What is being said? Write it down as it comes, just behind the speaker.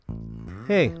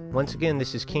Hey, once again,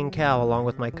 this is King Cal along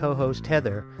with my co-host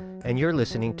Heather, and you're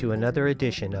listening to another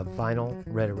edition of Vinyl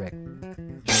Rhetoric.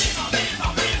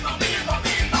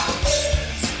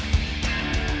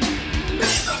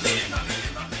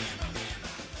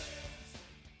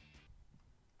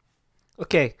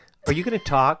 Okay, are you going to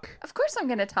talk? Of course I'm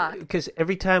going to talk. Because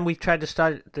every time we've tried to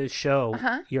start the show,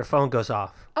 your phone goes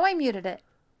off. Oh, I muted it.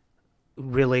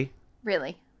 Really?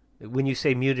 Really. When you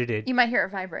say muted it... You might hear it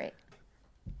vibrate.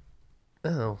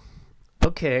 Oh,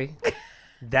 okay.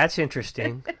 That's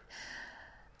interesting.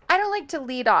 I don't like to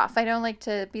lead off. I don't like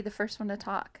to be the first one to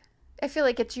talk. I feel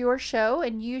like it's your show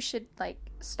and you should,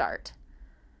 start.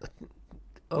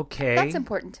 Okay. That's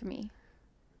important to me.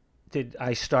 Did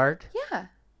I start? Yeah.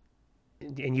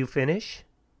 And you finish?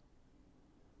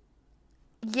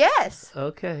 Yes.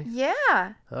 Okay.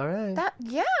 Yeah. All right.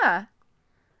 Yeah.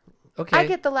 Okay. I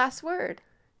get the last word.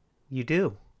 You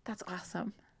do. That's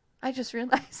awesome. I just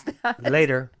realized that.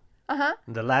 Later. Uh-huh.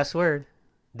 The last word.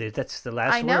 That's the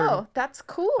last word. I know. That's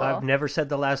cool. I've never said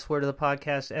the last word of the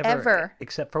podcast ever. Ever.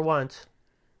 Except for once.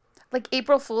 Like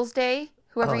April Fool's Day,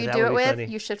 whoever you that do would it be with, funny.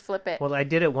 you should flip it. Well, I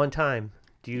did it one time.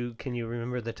 Can you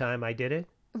remember the time I did it?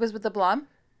 It was with the blob?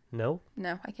 No.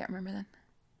 No, I can't remember then.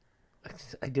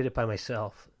 I did it by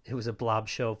myself. It was a blob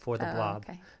show for the blob.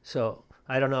 Okay. So,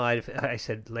 I don't know. I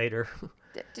said later.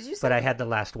 Did you say But I had the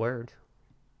last word.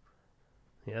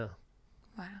 Yeah.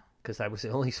 Wow. Because I was the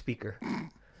only speaker.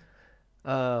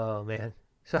 Oh, man.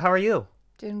 So how are you?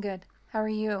 Doing good. How are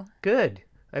you? Good.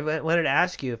 I wanted to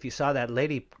ask you if you saw that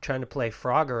lady trying to play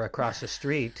Frogger across the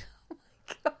street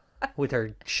with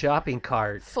her shopping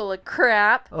cart. Full of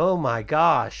crap. Oh, my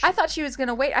gosh. I thought she was going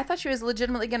to wait. I thought she was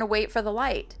legitimately going to wait for the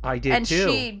light. I did, and too.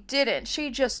 And she didn't.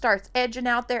 She just starts edging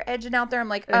out there. I'm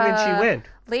like, and then she went.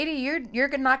 Lady,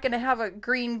 you're not going to have a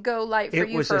green go light for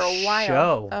you for a while.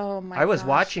 Show. Oh, my I was gosh.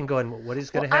 watching going, what is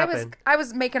going to happen? I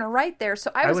was making a right there,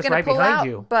 so I was going right to pull behind out.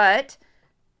 you. But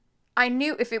I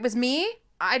knew if it was me,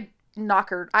 I'd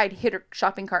hit her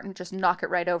shopping cart and just knock it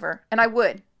right over. And I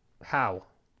would. How?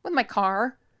 With my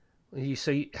car.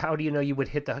 How do you know you would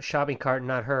hit the shopping cart and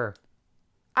not her?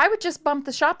 I would just bump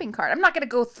the shopping cart. I'm not going to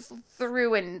go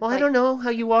through and... Well, I don't know how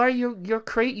you are. You're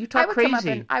crazy. You talk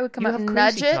crazy. I would come up and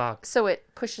nudge it so it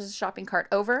pushes the shopping cart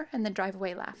over and then drive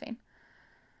away laughing.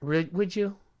 Would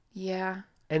you? Yeah.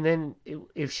 And then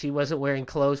if she wasn't wearing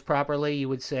clothes properly, you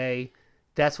would say,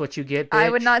 that's what you get, bitch? I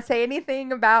would not say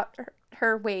anything about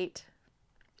her weight.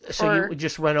 So you would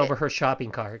just run over her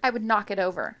shopping cart? I would knock it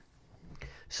over.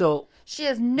 So... She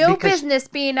has no business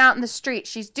being out in the street.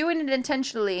 She's doing it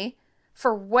intentionally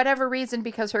for whatever reason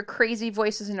because her crazy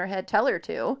voices in her head tell her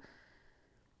to.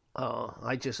 Oh,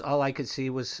 all I could see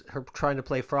was her trying to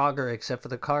play Frogger, except for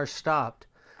the car stopped.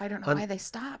 I don't know why they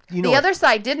stopped. The other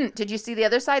side didn't. Did you see the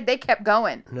other side? They kept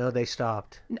going. No, they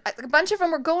stopped. A bunch of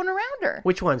them were going around her.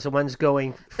 Which ones? The ones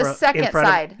going from the second in front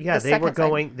side. Yeah, they were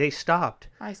going. Side. They stopped.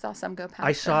 I saw some go past.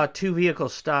 I saw two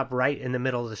vehicles stop right in the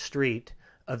middle of the street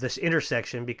of this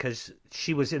intersection because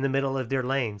she was in the middle of their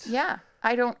lanes. Yeah,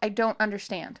 I don't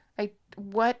understand.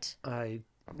 What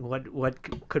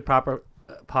could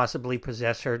possibly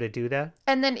possess her to do that?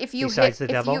 And then if you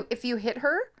if you hit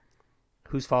her,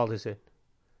 whose fault is it?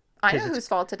 I know whose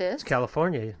fault it is. It's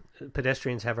California.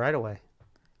 Pedestrians have right of way.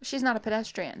 She's not a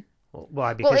pedestrian.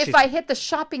 Why? Well, if I hit the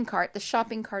shopping cart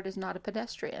is not a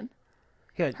pedestrian.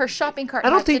 Yeah, her shopping cart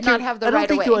did not have the right of way. I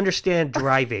don't think you understand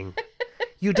driving.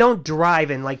 You don't drive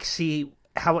and see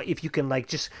how if you can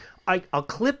I'll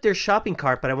clip their shopping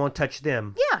cart, but I won't touch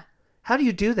them. Yeah. How do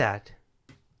you do that?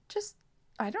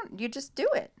 You just do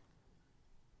it.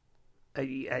 Do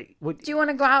you want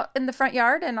to go out in the front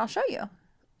yard and I'll show you?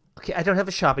 Okay, I don't have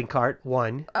a shopping cart,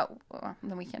 one. Oh, well,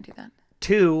 then we can't do that.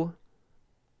 Two,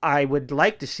 I would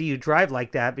like to see you drive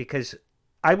like that because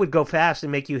I would go fast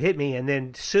and make you hit me and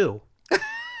then sue.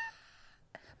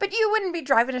 But you wouldn't be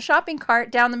driving a shopping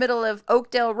cart down the middle of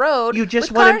Oakdale Road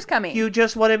with cars coming. You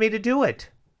just wanted me to do it.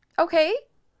 Okay.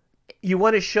 You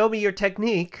want to show me your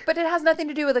technique. But it has nothing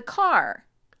to do with a car.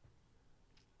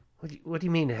 What do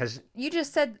you mean it has... You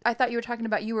just said, I thought you were talking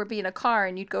about you were being a car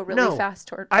and you'd go really fast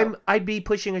toward... I'd be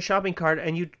pushing a shopping cart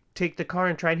and you'd take the car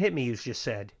and try and hit me, you just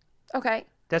said. Okay.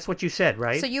 That's what you said,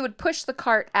 right? So you would push the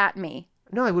cart at me.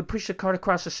 No, I would push the cart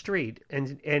across the street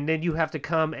and then you have to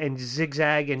come and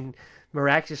zigzag and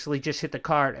miraculously just hit the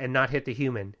cart and not hit the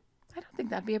human. I don't think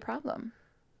that'd be a problem.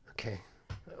 Okay.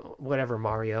 Whatever,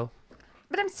 Mario.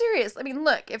 But I'm serious. I mean,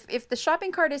 look, if the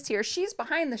shopping cart is here, she's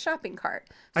behind the shopping cart.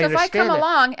 So if I understand come that.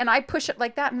 along and I push it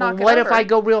like that and knock it over... What if I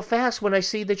go real fast when I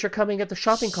see that you're coming at the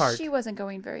shopping cart? She wasn't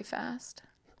going very fast.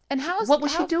 And what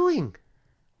was she doing?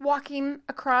 walking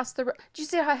across the road. Did you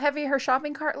see how heavy her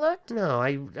shopping cart looked? No,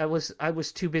 I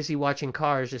was too busy watching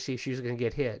cars to see if she was going to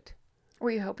get hit.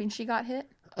 Were you hoping she got hit?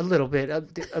 A little bit.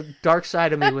 A dark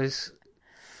side of me was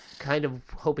kind of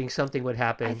hoping something would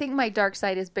happen. I think my dark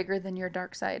side is bigger than your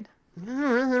dark side.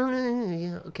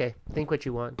 Yeah, okay, think what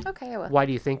you want. Okay, I will. Why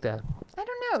do you think that? I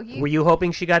don't know. Were you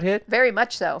hoping she got hit? Very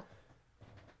much so.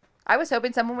 I was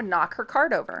hoping someone would knock her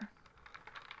cart over.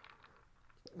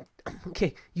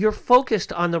 Okay, you're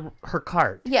focused on her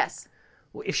cart. Yes.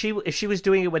 If she was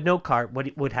doing it with no cart,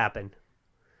 what would happen?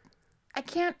 I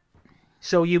can't.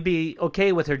 So you'd be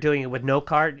okay with her doing it with no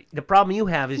cart? The problem you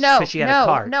have is because she had a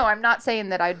cart. No, I'm not saying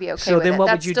that I'd be okay so with it. then what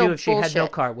That's would you still do if she bullshit. had no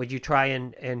cart? Would you try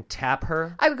and tap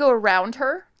her? I would go around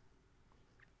her.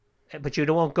 But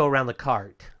you won't go around the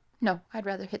cart. No, I'd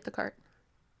rather hit the cart.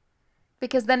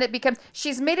 Because then it becomes,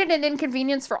 she's made it an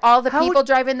inconvenience for all the people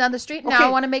driving down the street. Now I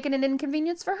want to make it an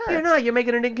inconvenience for her. You're not. You're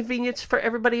making an inconvenience for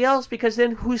everybody else because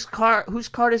then whose cart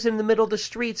is in the middle of the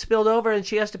street spilled over and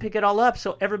she has to pick it all up.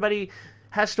 So everybody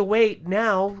has to wait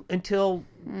now until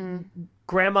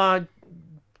Grandma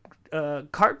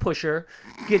cart pusher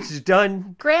gets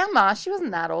done. Grandma, she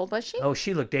wasn't that old, was she? Oh,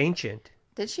 she looked ancient.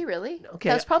 Did she really? Okay,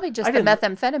 That was probably just I the didn't-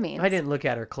 methamphetamines. I didn't look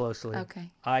at her closely.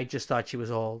 Okay. I just thought she was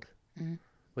old.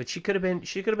 But she could have been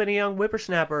a young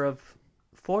whippersnapper of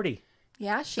 40,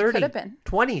 Yeah, she 30, could have been.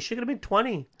 20. She could have been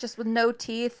 20. Just with no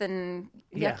teeth and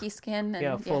Yeah. yucky skin. And,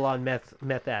 Yeah, full on meth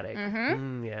addict.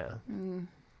 Yeah.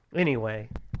 Anyway,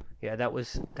 yeah, that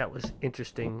was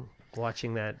interesting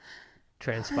watching that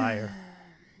transpire.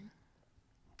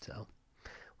 So,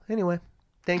 anyway,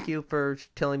 thank you for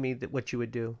telling me what you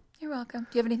would do. You're welcome.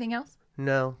 Do you have anything else?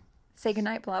 No. Say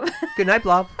goodnight, Blob. Good night,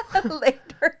 Blob.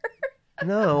 Later.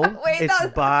 No, Wait, it's no.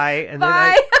 bye and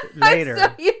Bye. then later.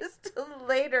 I'm so used to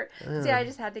later. See, I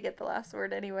just had to get the last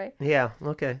word anyway. Yeah,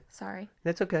 okay. Sorry.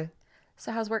 That's okay.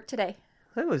 So how's work today?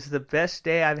 That was the best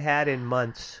day I've had in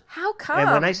months. How come?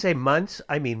 And when I say months,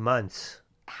 I mean months.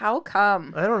 How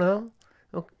come? I don't know.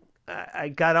 I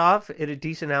got off at a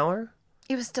decent hour.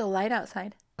 It was still light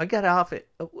outside. I got off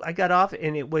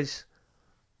and it was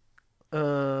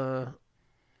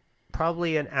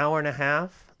probably an hour and a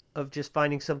half of just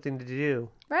finding something to do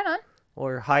Right on.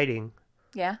 or hiding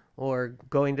Yeah. or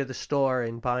going to the store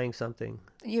and buying something.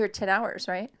 You were 10 hours,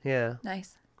 right? Yeah.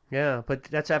 Nice. Yeah, but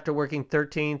that's after working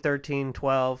 13,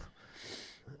 12.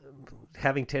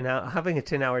 Having a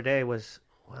 10-hour day was,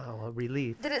 wow, a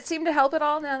relief. Did it seem to help at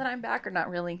all now that I'm back or not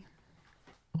really?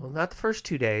 Well, not the first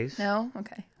 2 days. No?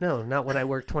 Okay. No, not when I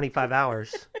worked 25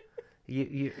 hours.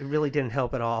 It really didn't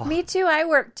help at all. Me too. I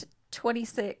worked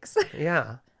 26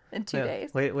 Yeah. in 2 Yeah.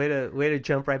 days. Way to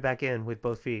jump right back in with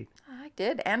both feet. I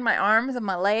did. And my arms and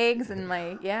my legs and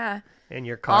my, yeah. And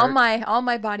your cart. All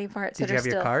my body parts Did that you are have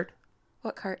still. your cart?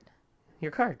 What cart?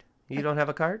 Your cart. You don't have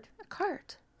a cart? A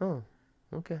cart. Oh,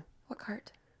 okay. What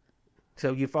cart?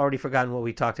 So you've already forgotten what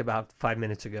we talked about 5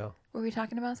 minutes ago. Were we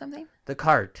talking about something? The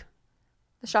cart.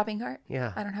 The shopping cart?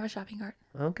 Yeah. I don't have a shopping cart.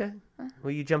 Okay. Well,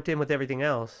 you jumped in with everything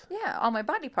else. Yeah, all my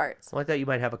body parts. Well, I thought you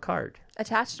might have a cart.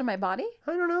 Attached to my body?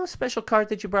 I don't know, a special cart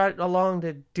that you brought along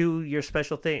to do your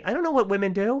special thing. I don't know what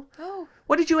women do. Oh.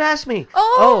 What did you ask me?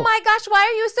 Oh my gosh, why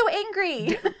are you so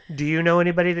angry? Do you know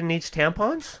anybody that needs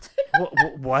tampons?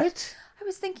 What? I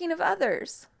was thinking of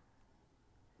others.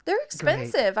 They're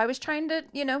expensive. I was trying to,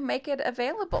 make it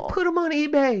available. Put them on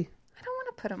eBay. I don't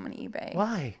want to put them on eBay.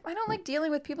 Why? I don't like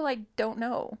dealing with people I don't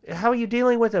know. How are you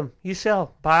dealing with them? You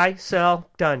sell. Buy, sell,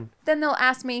 done. Then they'll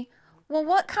ask me, well,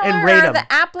 what color And rate are 'em. the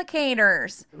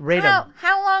applicators? Rate 'em.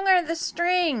 How long are the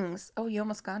strings? Oh, you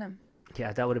almost got him.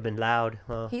 Yeah, that would have been loud.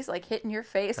 Huh? He's like hitting your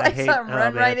face. I I hate- saw him oh,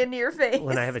 run man. right into your face.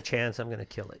 When I have a chance, I'm going to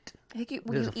kill it.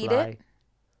 Will There's you a eat fly. it?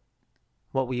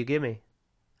 What will you give me?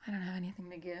 I don't have anything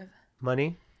to give.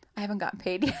 Money? I haven't gotten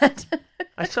paid yet.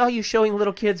 I saw you showing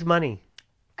little kids money.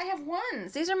 I have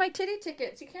ones. These are my titty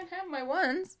tickets. You can't have my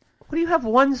ones. What do you have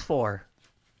ones for?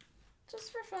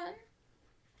 Just for fun.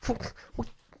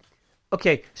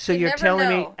 Okay, so You you're never telling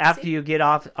me know. after See? you get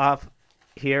off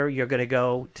here, you're going to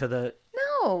go to the...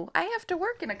 No, I have to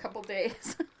work in a couple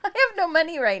days. I have no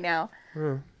money right now.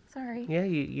 Sorry. Yeah,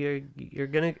 you're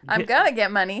going to... I'm gonna get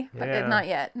money, but Yeah. not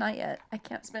yet. Not yet. I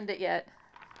can't spend it yet.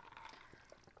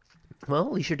 Well,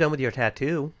 at least you're done with your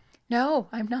tattoo. No,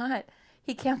 I'm not.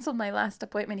 He canceled my last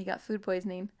appointment. He got food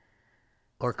poisoning.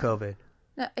 Or COVID.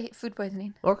 No, food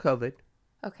poisoning. Or COVID.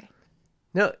 Okay.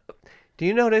 No, do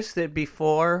you notice that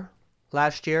before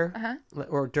last year, Uh-huh.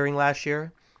 or during last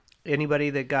year, anybody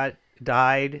that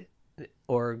died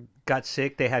or got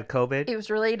sick, they had COVID? It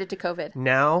was related to COVID.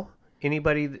 Now,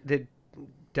 anybody that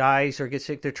dies or gets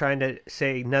sick, they're trying to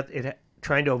say nothing,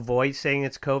 trying to avoid saying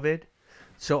it's COVID.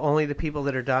 So only the people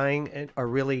that are dying are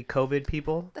really COVID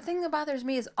people? The thing that bothers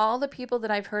me is all the people that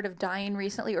I've heard of dying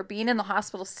recently or being in the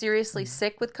hospital seriously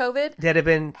sick with COVID That have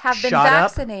been been shot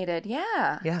up? vaccinated.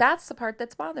 Yeah. That's the part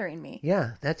that's bothering me.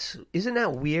 Yeah, isn't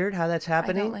that weird how that's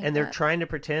happening? like and they're that. trying to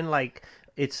pretend like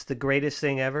it's the greatest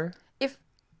thing ever? If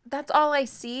that's all I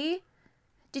see,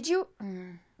 did you...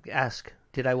 Ask,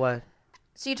 did I what?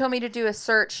 So you told me to do a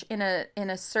search in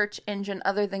a search engine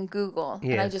other than Google,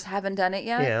 and I Yes. just haven't done it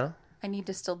yet? Yeah. I need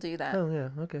to still do that. Oh, yeah,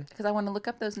 okay. Because I want to look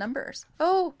up those numbers.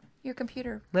 Oh, your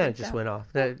computer. No, it freaked just out. went off.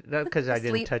 Because I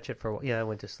didn't Sleep. touch it for a while. Yeah, I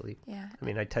went to sleep. Yeah. I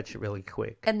mean, I touched it really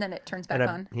quick. And then it turns back And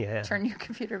on. yeah. Turn your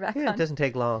computer back Yeah, on. it doesn't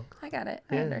take long. I got it.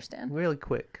 Yeah, I understand. Really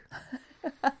quick.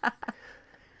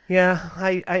 Yeah,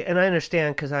 I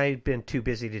understand because I've been too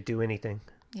busy to do anything.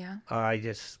 Yeah. I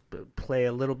just play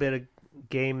a little bit of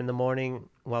game in the morning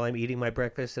while I'm eating my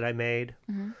breakfast that I made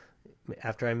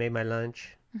after I made my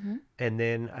lunch. And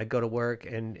then I go to work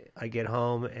and I get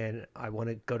home and I want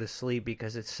to go to sleep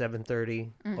because it's 7:30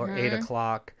 or 8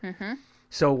 o'clock.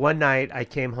 So one night I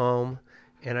came home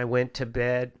and I went to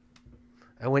bed.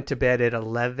 I went to bed at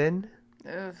 11.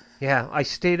 Ugh. Yeah, I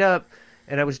stayed up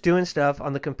and I was doing stuff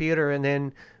on the computer and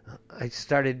then I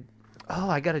started,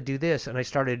 I got to do this. And I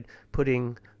started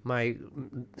putting my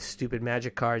stupid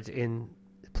magic cards in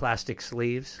plastic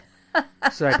sleeves.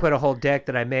 So I put a whole deck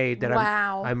that I made that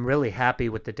Wow. I'm really happy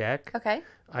with the deck. Okay.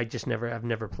 I've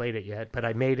never played it yet, but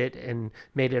I made it and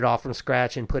made it all from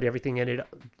scratch and put everything in it.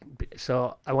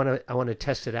 So I want to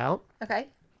test it out. Okay.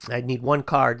 I need one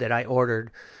card that I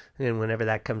ordered, and whenever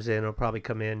that comes in, it'll probably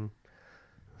come in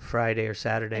Friday or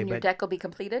Saturday. And your but deck will be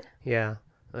completed? yeah,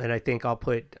 and I think I'll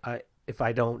put if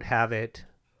I don't have it,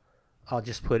 I'll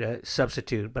just put a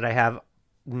substitute. But I have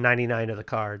 99 of the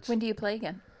cards. When do you play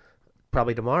again?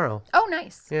 Probably tomorrow. Oh,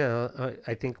 nice. Yeah,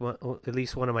 I think at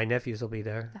least one of my nephews will be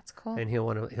there. That's cool. And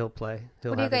he'll play.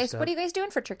 He'll What are have his you stuff. guys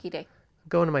doing for Turkey Day?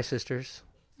 Going to my sister's.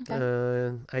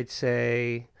 Okay. I'd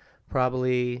say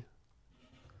probably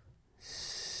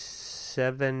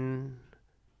seven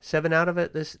out of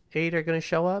it. This 8 are going to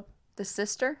show up. The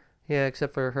sister? Yeah,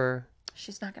 except for her.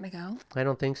 She's not going to go? I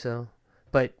don't think so.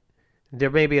 But there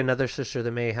may be another sister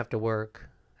that may have to work.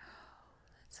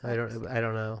 I don't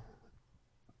know.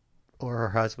 Or her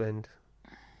husband.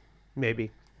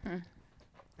 Maybe.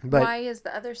 But why is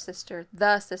the other sister,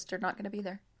 not going to be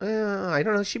there? I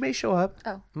don't know. She may show up.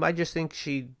 Oh. I just think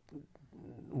she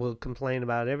will complain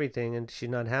about everything and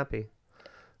she's not happy.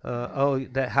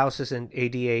 That house isn't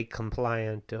ADA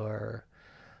compliant or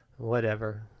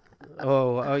whatever.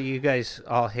 You guys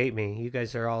all hate me. You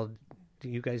guys are all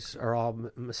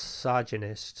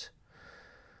misogynists.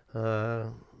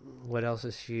 What else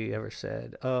has she ever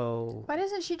said? Oh. Why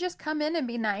doesn't she just come in and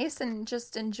be nice and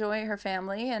just enjoy her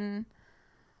family? And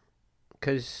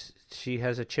because she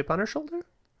has a chip on her shoulder,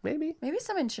 maybe. Maybe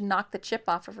someone should knock the chip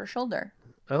off of her shoulder.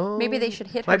 Oh. Maybe they should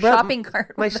hit her shopping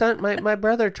cart. My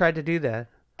brother tried to do that.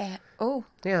 Oh.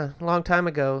 Yeah, a long time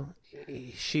ago,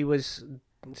 she was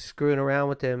screwing around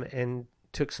with him and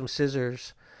took some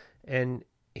scissors, and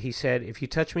he said, "If you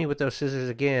touch me with those scissors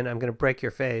again, I'm going to break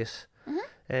your face." Mm-hmm.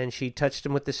 And she touched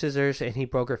him with the scissors, and he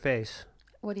broke her face.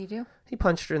 What do you do? He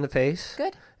punched her in the face.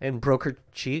 Good. And broke her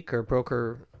cheek or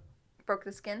broke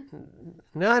the skin?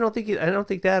 No, I don't think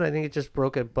that. I think it just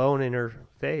broke a bone in her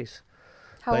face.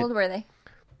 How old were they?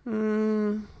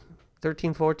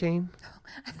 13, 14.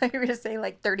 I thought you were going to say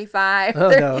like 35,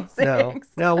 Oh, 36.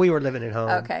 No, we were living at home.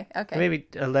 Okay. Maybe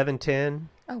 11, 10.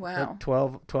 Oh, wow.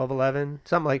 12, 11,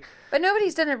 something like. But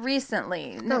nobody's done it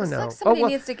recently. No. It's like somebody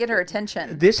needs to get her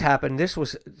attention. This happened.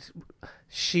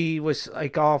 She was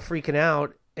like all freaking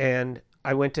out, and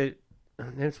I went to,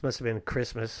 this must have been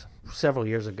Christmas several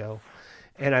years ago,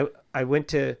 and I went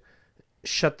to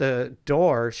shut the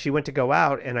door. She went to go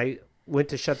out, and I went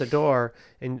to shut the door,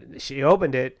 and she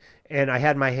opened it, and I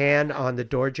had my hand on the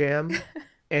door jamb,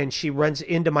 and she runs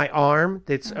into my arm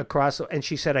that's across, and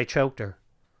she said I choked her.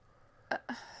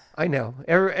 I know.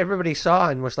 Everybody saw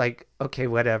and was like, okay,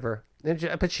 whatever.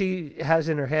 But she has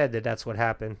in her head that that's what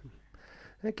happened.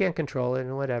 I can't control it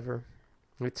and whatever.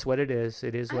 It's what it is.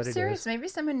 It is what it is. I'm serious. Maybe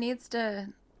someone needs to...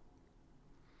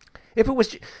 If it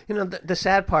was, the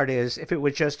sad part is, if it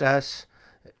was just us,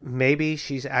 maybe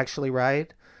she's actually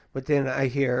right. But then I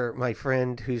hear my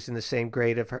friend who's in the same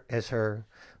grade as her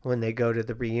when they go to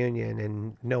the reunion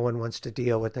and no one wants to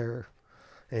deal with her.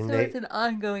 And so it's an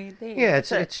ongoing thing. Yeah,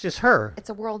 it's just her. It's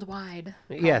a worldwide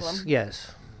problem.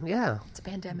 Yes. Yeah. It's a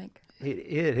pandemic.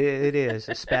 It is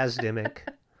a spasdemic.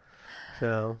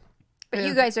 So. But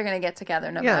you guys are going to get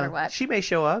together no matter what. She may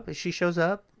show up. If she shows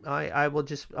up,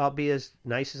 I'll be as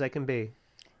nice as I can be.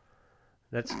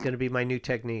 That's going to be my new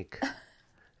technique.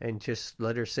 and just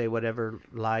let her say whatever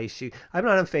lies she... I'm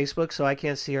not on Facebook, so I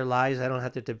can't see her lies. I don't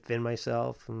have to defend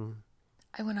myself.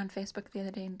 I went on Facebook the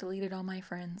other day and deleted all my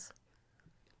friends.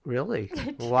 Really?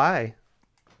 Why?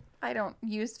 I don't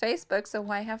use Facebook, so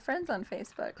why have friends on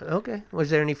Facebook? Okay. Was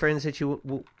there any friends that you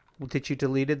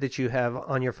deleted that you have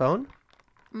on your phone?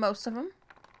 Most of them.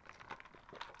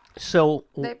 So,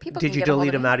 People did can you get a hold delete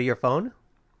of them me. out of your phone?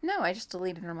 No, I just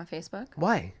deleted them on my Facebook.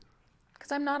 Why?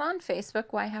 Because I'm not on Facebook.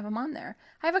 Why have them on there?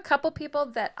 I have a couple people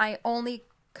that I only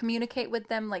communicate with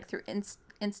them like through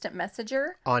instant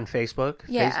messenger. On Facebook?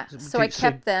 Yeah. So I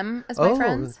kept them as my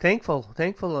friends. Thankful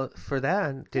for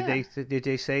that. Did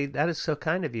they say that is so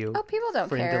kind of you? Oh, people don't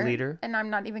friend care. Deleter? And I'm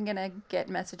not even gonna get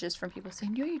messages from people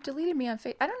saying, "You deleted me on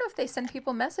Facebook." I don't know if they send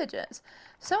people messages.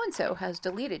 So and so has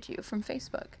deleted you from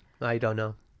Facebook. I don't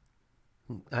know.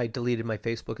 I deleted my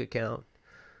Facebook account.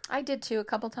 I did too a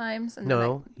couple times. And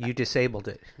No, you disabled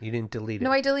it. You didn't delete it.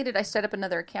 No, I deleted. I set up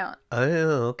another account.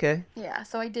 Oh, okay. Yeah,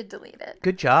 so I did delete it.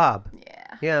 Good job.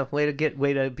 Yeah. Yeah, way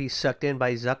to be sucked in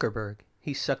by Zuckerberg.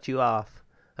 He sucked you off.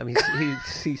 I mean,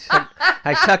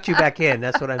 I sucked you back in.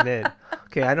 That's what I meant.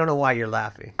 Okay, I don't know why you're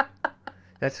laughing.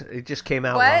 It just came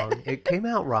out wrong. It came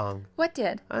out wrong. What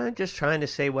did? I'm just trying to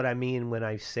say what I mean when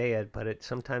I say it, but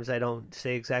sometimes I don't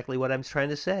say exactly what I'm trying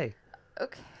to say.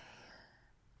 Okay.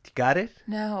 Got it?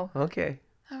 No. Okay.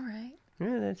 All right.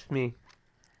 Yeah, that's me.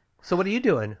 So what are you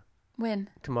doing When?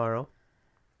 tomorrow?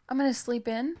 I'm gonna sleep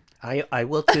in. I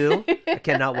will too. I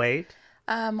cannot wait.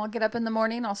 I'll get up in the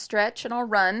morning. I'll stretch and I'll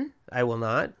run. I will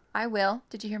not. I will.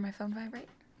 Did you hear my phone vibrate?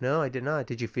 No, I did not.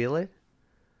 Did you feel it?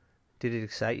 Did it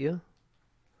excite you?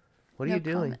 What are you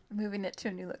doing? Comment. Moving it to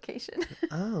a new location.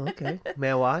 Oh, okay. May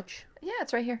I watch? Yeah,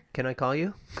 it's right here. Can I call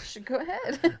you? Go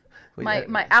ahead.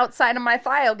 My outside of my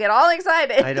thigh will get all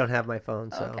excited. I don't have my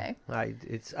phone, so Okay.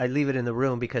 I leave it in the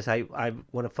room because I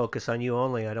want to focus on you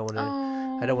only. I don't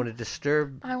want to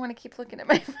disturb. I want to keep looking at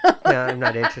my phone. Yeah, I'm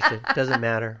not interested. Doesn't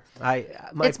matter.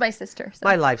 It's my sister. So.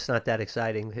 My life's not that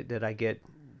exciting that I get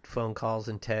phone calls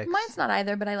and texts. Mine's not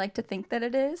either, but I like to think that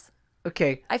it is.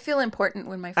 Okay. I feel important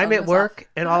when my phone I'm at goes work off.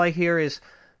 and all I hear is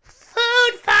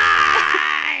food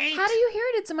fight. How do you hear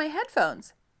it? It's in my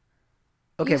headphones.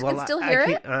 Okay, You well, can still hear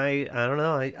it? I don't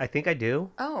know. I think I do.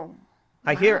 Oh.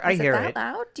 I hear Is it. that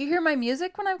loud? Do you hear my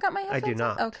music when I've got my I headphones do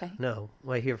not. on? Okay. No,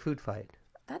 I hear food fight.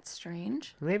 That's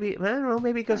strange. Maybe I don't know.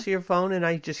 Maybe it goes to your phone and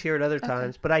I just hear it other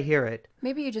times, but I hear it.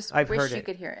 Maybe you just I've wish heard you it.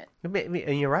 could hear it.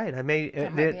 And you're right. I may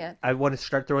That might be it. I want to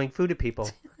start throwing food at people.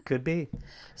 Could be.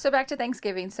 So back to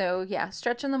Thanksgiving. So yeah,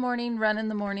 stretch in the morning, run in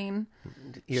the morning,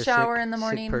 You're shower sick, in the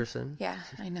morning. Sick person. Yeah,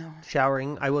 I know.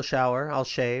 Showering. I will shower. I'll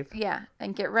shave. Yeah,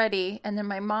 and get ready. And then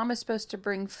my mom is supposed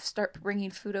to start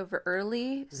bringing food over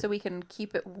early so we can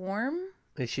keep it warm.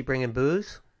 Is she bringing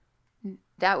booze?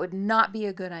 That would not be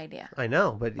a good idea. I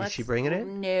know, but is she bringing it?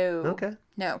 No. Okay.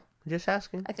 No. Just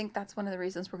asking. I think that's one of the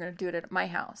reasons we're going to do it at my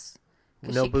house.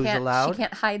 'Cause No booze allowed? She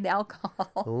can't hide the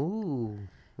alcohol. Ooh.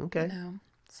 Okay. No.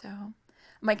 So,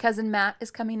 my cousin Matt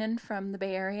is coming in from the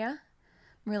Bay Area.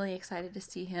 I'm really excited to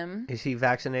see him. Is he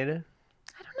vaccinated?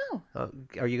 I don't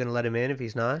know. Are you going to let him in if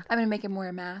he's not? I'm going to make him wear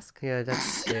a mask. Yeah, that's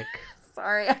sick.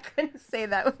 Sorry, I couldn't say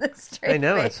that with a straight I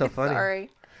know, face. it's so funny. Sorry.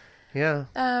 Yeah.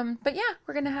 But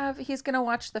yeah, he's going to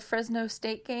watch the Fresno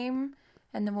State game,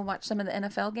 and then we'll watch some of the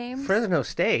NFL games. Fresno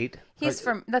State? That's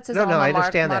his No, alma I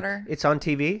understand mater. that. It's on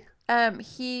TV?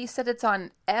 He said it's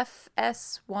on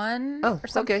FS1 Oh, or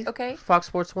something. okay. Fox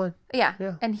Sports 1. Yeah.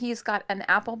 Yeah. And he's got an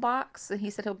Apple box, and he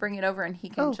said he'll bring it over and he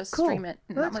can just cool. stream it.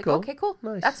 And That's I'm like, cool. okay, cool.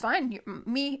 Nice. That's fine.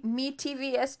 Me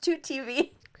TV, S2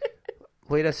 TV.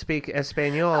 Way to speak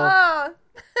Espanol. Oh,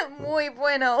 muy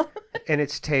bueno. And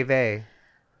it's TV.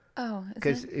 Oh, is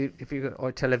Because it? if you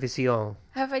or televisión.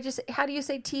 How do you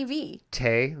say TV?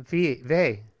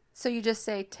 TV. So you just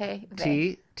say te,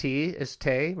 ve. T is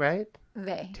te, right?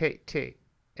 Ve. Te.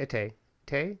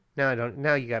 No, I don't.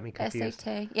 Now you got me confused.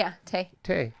 S-A-Te. Yeah, te.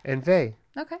 Te and ve.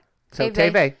 Okay. So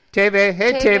TV. TV.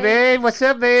 Hey, TV. TV. What's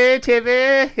up, man?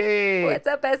 TV. Hey. What's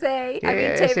up, S.A.? I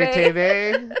mean,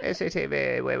 TV.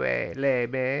 TV. Wait. Le,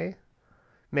 me.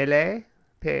 Mele.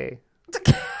 Pe.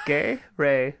 Gay.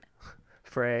 Ray.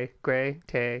 Frey. Gray.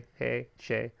 Te. Hey.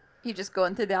 Shay. You just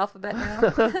going through the alphabet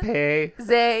now. Pay.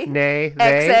 Zay. Nay. They.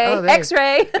 X-A. Oh, they.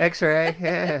 X-ray. X-ray.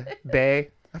 Yeah. Bay.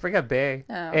 I forgot Bay.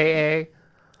 Oh. AA.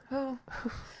 Oh.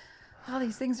 All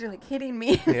these things are like hitting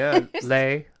me. Yeah.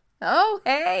 Lay. Oh,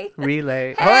 hey.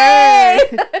 Relay. Hey!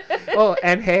 Oh,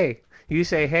 and hey. You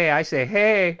say hey, I say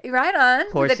hey. Right on.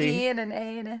 With Horsey. an E and an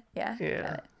A and a... Yeah. Yeah.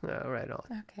 Got it. Oh, right on.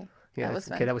 Okay. Yeah. That was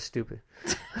fun. Okay, that was stupid.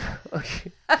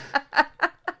 Okay.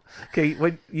 Okay,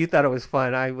 when you thought it was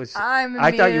fun, I amused.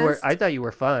 thought you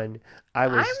were fun.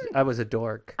 I was a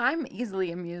dork. I'm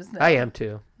easily amused, though. I am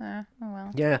too. Oh,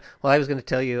 well. Yeah. Well, I was going to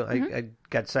tell you, I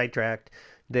got sidetracked.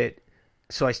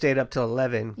 So I stayed up till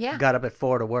 11. Yeah. Got up at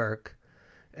 4 to work,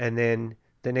 and then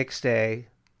the next day,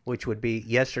 which would be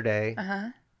yesterday.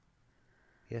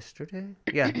 Yesterday?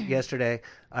 Yeah, yesterday.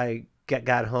 I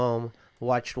got home,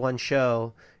 watched one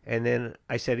show, and then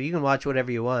I said, "You can watch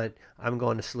whatever you want. I'm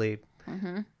going to sleep."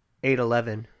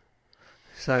 8:11.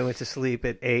 So I went to sleep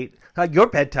at 8. Your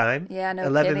bedtime. Yeah, no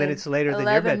 11 kidding. minutes later than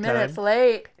your bedtime. 11 minutes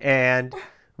late. And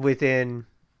within,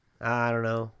 I don't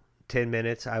know, 10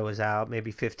 minutes, I was out,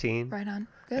 maybe 15. Right on.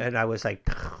 Good. And I was like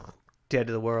dead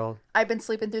to the world. I've been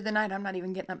sleeping through the night. I'm not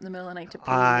even getting up in the middle of the night to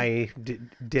pee.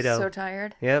 Ditto. So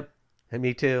tired. Yep. And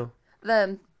me too.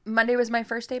 The Monday was my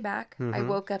first day back. Mm-hmm. I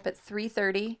woke up at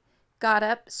 3:30, got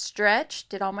up, stretched,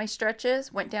 did all my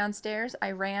stretches, went downstairs.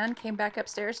 I ran, came back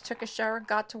upstairs, took a shower,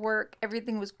 got to work.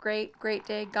 Everything was great. Great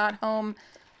day. Got home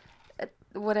at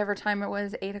whatever time it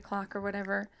was, 8 o'clock or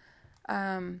whatever.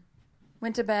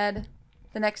 Went to bed.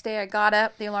 The next day I got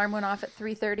up. The alarm went off at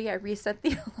 3:30. I reset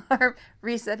the alarm,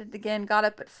 reset it again, got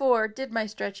up at 4, did my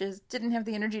stretches, didn't have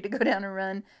the energy to go down and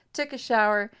run, took a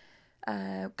shower,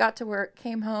 got to work,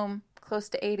 came home close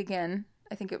to 8 again.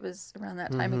 I think it was around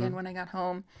that time again when I got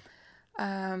home.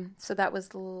 So that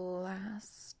was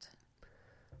last.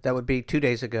 That would be 2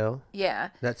 days ago.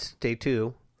 Yeah. That's day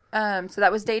 2. So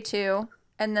that was day 2.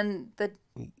 And then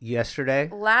yesterday?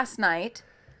 Last night,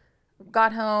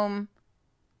 got home,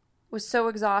 was so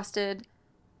exhausted,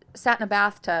 sat in a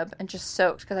bathtub and just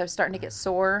soaked because I was starting to get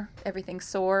sore, everything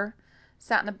sore.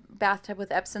 Sat in a bathtub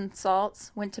with Epsom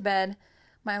salts, went to bed.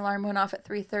 My alarm went off at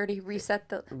 3:30, reset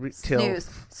the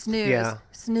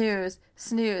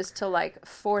snooze till like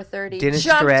 4:30. Didn't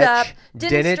jumped stretch, up,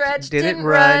 didn't stretch, didn't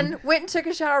run, went and took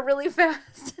a shower really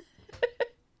fast.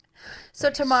 So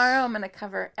tomorrow I'm going to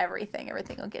cover everything.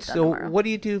 Everything will get done tomorrow. So what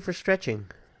do you do for stretching?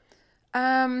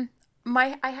 I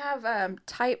have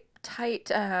tight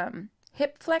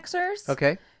hip flexors.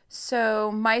 Okay.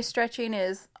 So my stretching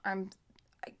is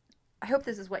I hope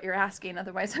this is what you're asking.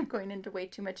 Otherwise, I'm going into way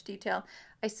too much detail.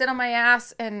 I sit on my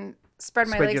ass and spread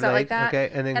my legs out like that.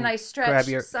 Okay. And I stretch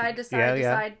side to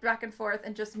side, back and forth,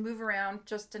 and just move around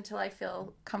just until I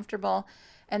feel comfortable.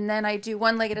 And then I do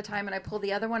one leg at a time, and I pull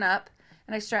the other one up,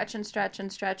 and I stretch and stretch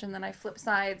and stretch, and then I flip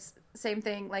sides, same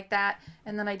thing like that.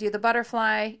 And then I do the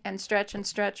butterfly and stretch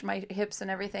my hips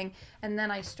and everything. And then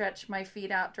I stretch my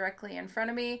feet out directly in front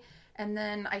of me. And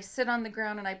then I sit on the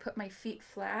ground, and I put my feet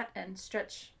flat and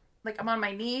stretch. Like I'm on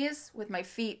my knees with my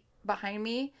feet behind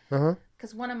me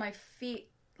because one of my feet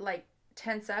like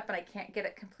tense up and I can't get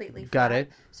it completely flat. Got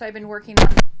it. So I've been working on.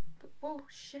 Whoa,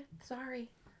 shit! Sorry.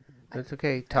 That's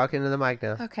okay. Talk into the mic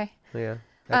now. Okay. Yeah.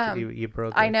 That's you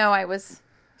broke it. I know I was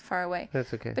far away.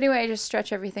 That's okay. But anyway, I just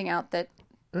stretch everything out. That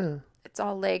it's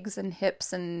all legs and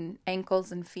hips and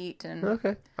ankles and feet and.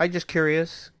 Okay. I'm just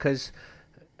curious because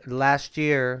last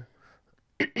year.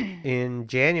 In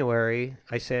January,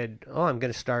 I said, I'm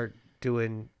going to start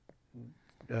doing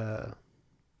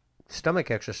stomach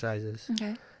exercises.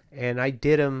 Okay. And I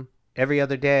did them every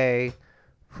other day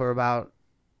for about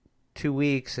 2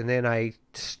 weeks, and then I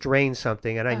strained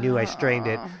something, and I knew I strained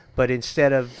it. But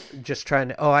instead of just trying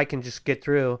to, I can just get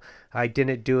through, I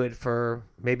didn't do it for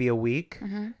maybe a week,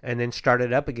 and then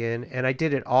started up again. And I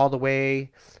did it all the way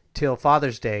till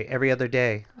Father's Day, every other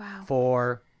day. Wow.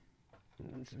 For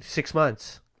 6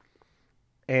 months.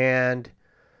 And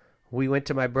we went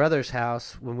to my brother's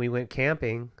house when we went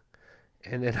camping,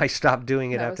 and then I stopped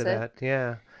doing it after that.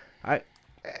 Yeah. I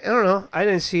don't know. I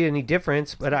didn't see any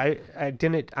difference, but I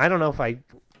don't know if I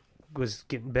was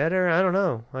getting better. I don't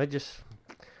know. I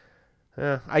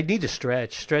need to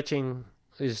stretch. Stretching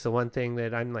is the one thing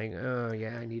that I'm like,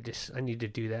 I need to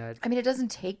do that. I mean, it doesn't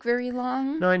take very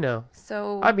long. No, I know.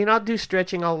 So I mean, I'll do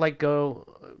stretching. I'll go.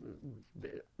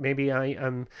 Maybe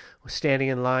I'm standing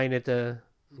in line at the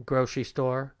grocery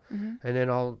store, and then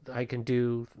I can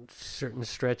do certain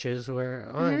stretches where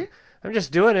I'm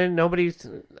just doing it.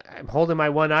 I'm holding my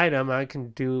one item. I can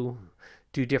do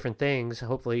different things.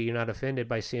 Hopefully, you're not offended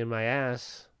by seeing my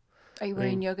ass. Are you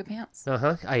wearing yoga pants? I am.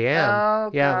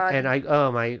 Oh, yeah, God.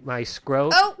 And my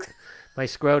scrot. Oh, my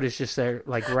scrot is just there,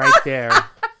 like right there.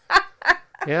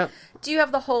 Yeah. Do you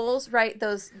have the holes, right?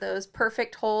 Those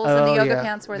perfect holes in the yoga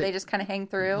pants where they just kind of hang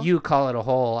through? You call it a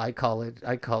hole. I call it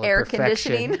air perfection.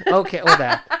 Conditioning. Okay,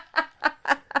 that.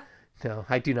 No,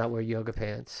 I do not wear yoga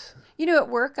pants. You know, at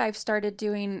work, I've started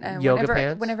doing yoga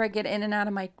pants. Whenever I get in and out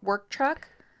of my work truck,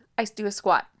 I do a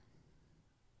squat.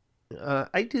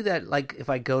 I do that like if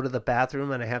I go to the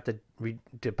bathroom and I have to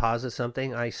deposit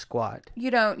something, I squat.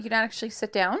 You don't actually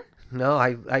sit down? No,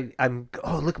 I'm.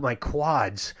 Oh, look at my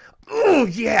quads. Oh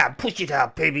yeah, push it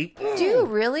out, baby. Do you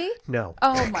really? No.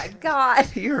 Oh my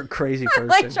God. You're a crazy I'm person.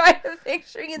 like trying to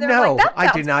picture you there. No, I'm like, that I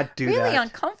do sounds not do really that.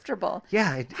 uncomfortable.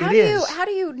 Yeah, it How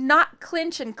do you not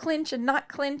clinch and not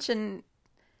clinch, and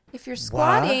if you're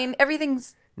squatting,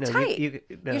 everything's No, tight. no,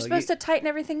 You're supposed to tighten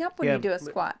everything up when yeah, you do a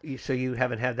squat. So you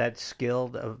haven't had that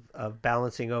skill of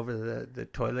balancing over the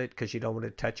toilet because you don't want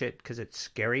to touch it because it's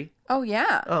scary? Oh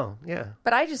yeah. Oh, yeah.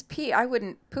 But I just pee. I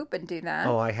wouldn't poop and do that.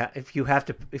 Oh, if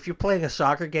you're playing a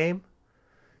soccer game,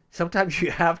 sometimes you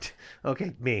have to.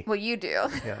 Okay, me. Well, you do.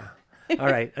 Yeah. All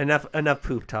right. Enough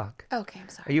poop talk. Okay, I'm Are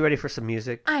sorry. you ready for some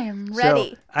music? I am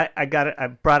ready. So I got it. I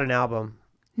brought an album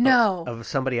No. of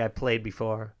somebody I played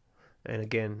before, and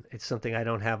again, it's something I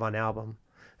don't have on album.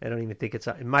 I don't even think it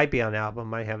might be on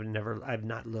album. I've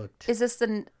not looked. Is this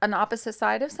an opposite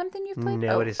side of something you've played?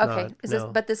 No, it is okay. not. Is No.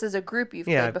 But this is a group you've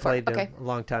Yeah, played before. I played Okay. them a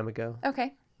long time ago.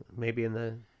 Okay. Maybe in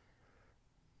the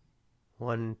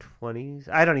 120s.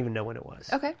 I don't even know when it was.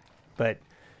 Okay. But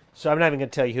so I'm not even going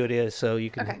to tell you who it is. So you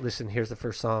can Okay. listen. Here's the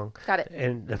first song. Got it.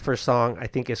 And the first song I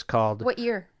think is called. What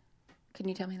year? Can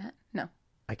you tell me that? No.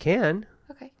 I can.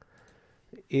 Okay.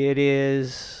 It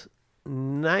is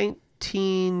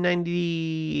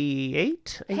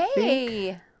 1998. I think.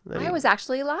 Hey, I was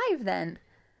actually alive then.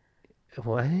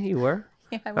 What? You were?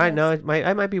 Yeah, I was. I know.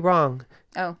 I might be wrong.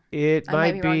 Oh. It I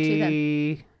might might be wrong too, then.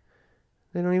 be.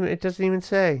 They don't even. It doesn't even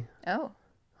say. Oh.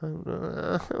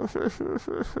 No,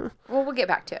 Well, we'll get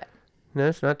back to it.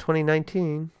 it's not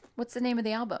 2019. What's the name of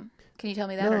the album? Can you tell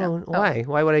me that or No, no? why?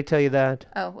 Why would I tell you that?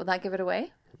 Oh, will that give it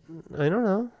away? I don't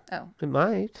know. Oh, It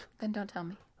might. then don't tell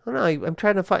me. I don't know. I'm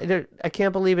trying to find. I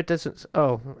can't believe it doesn't.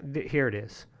 Oh, here it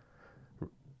is.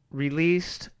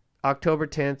 Released October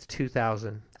 10th,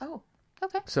 2000. Oh,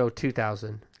 okay. So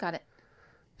 2000. Got it.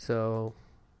 So,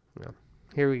 yeah.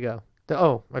 Here we go.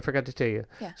 I forgot to tell you.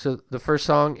 Yeah. So the first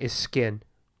song is Skin.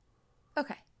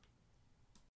 Okay.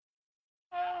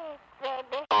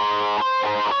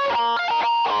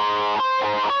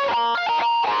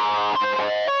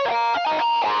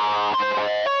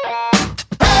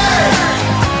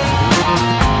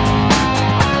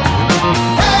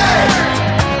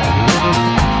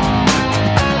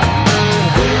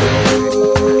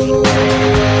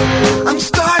 I'm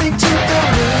starting to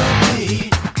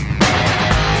believe.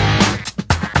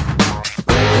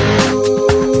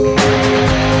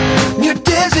 Your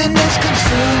dizziness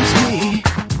consumes me.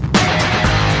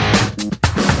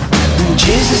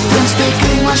 Jesus don't speak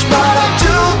English, but I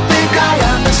do think I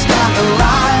understand the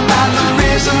rhyme and the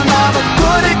reason of a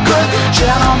good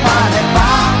gentleman. If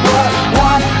I were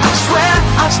one, I swear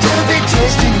I'd still be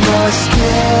tasting your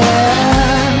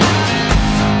skin.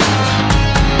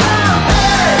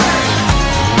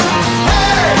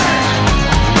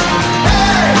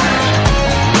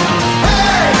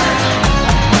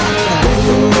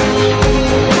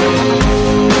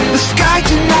 The sky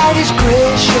tonight is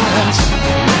gracious.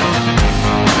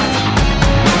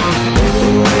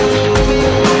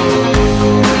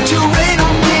 To rain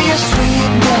on me your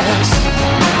sweetness.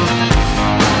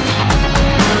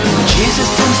 Jesus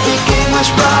don't speak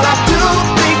English, but I do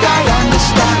think I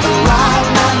understand the rhyme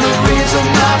and the reason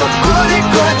of a good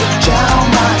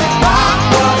gentleman. If I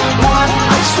were one,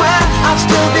 I swear I'd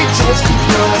still be tasting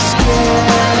your skin.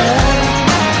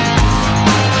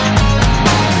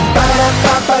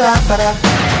 Ba-da-ba-ba-da-ba-da.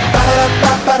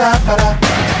 Ba-da-ba-ba-da-ba-da.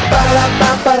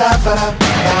 Ba-da-ba-ba-da-ba-da.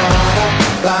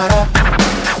 Ba-da-ba-da.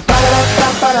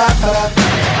 Ba-da-ba-ba-da-ba-da.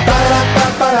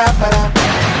 Ba-da-ba-ba-da-ba-da.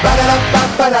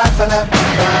 Ba-da-ba-ba-da-ba-da.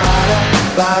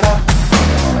 Ba-da-ba-da.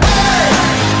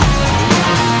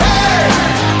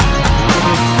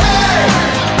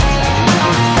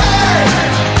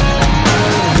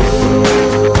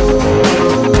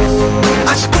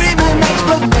 I scream an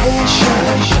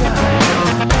explanation.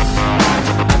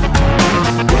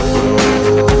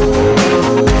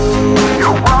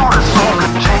 Your world is so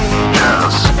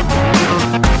contagious.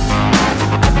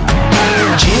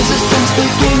 Jesus don't speak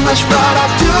English, but I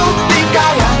do think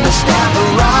I understand the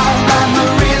rhyme and the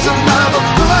reason of a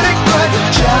good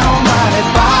gentleman. If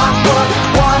I were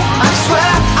one, I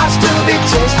swear I'd still be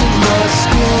tasting your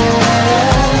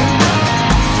skin.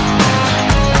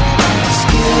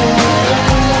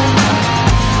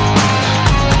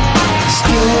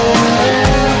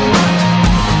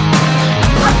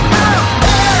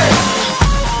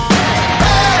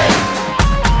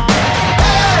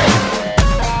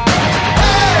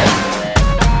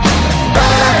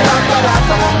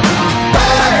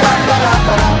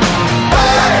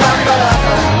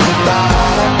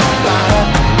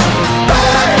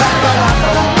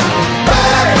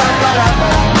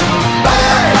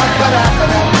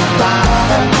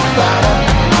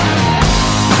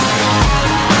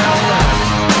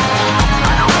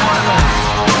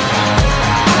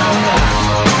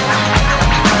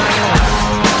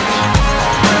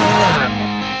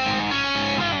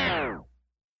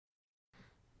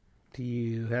 Do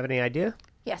you have any idea?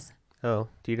 Yes, Oh,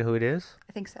 do you know who it is?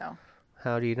 I think so.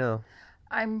 How do you know?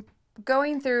 I'm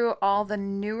going through all the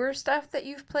newer stuff that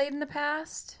you've played in the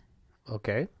past,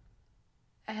 Okay.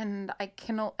 and I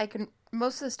can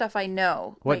most of the stuff I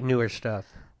know. What newer stuff?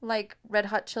 Like Red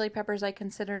Hot Chili Peppers, I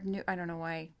considered new. I don't know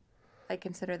why I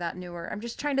consider that newer. I'm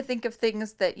just trying to think of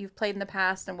things that you've played in the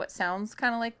past and what sounds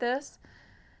kind of like this.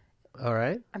 All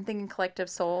right. I'm thinking Collective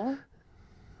Soul.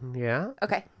 Yeah.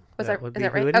 Okay. Would Is be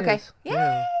that who right? it Okay. is. Yay!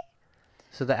 Yeah.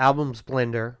 So the album's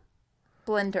Blender.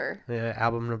 Blender.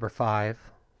 Album number 5.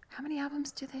 How many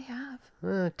albums do they have?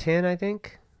 10, I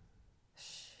think.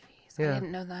 Jeez, Yeah. I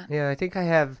didn't know that. Yeah, I think I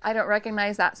have. I don't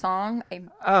recognize that song.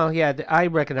 Oh, yeah, I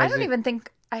recognize I don't it. even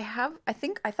think I have. I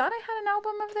thought I had an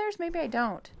album of theirs. Maybe I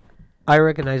don't. I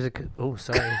recognize it. Oh,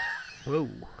 sorry. Whoa.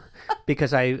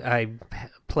 Because I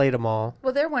played them all.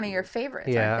 Well, they're one of your favorites.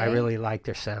 Yeah, aren't I they? really like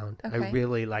their sound. I Okay.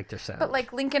 really like their sound. But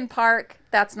like Linkin Park,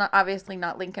 that's not obviously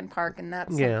not Linkin Park, and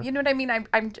that's Yeah. you know what I mean.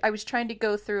 I was trying to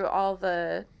go through all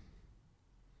the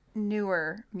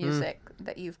newer music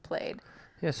that you've played.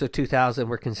 Yeah, so 2000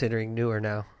 we're considering newer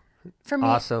now. For me,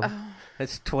 Awesome.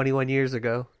 That's 21 years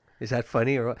ago. Is that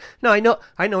funny or what? No,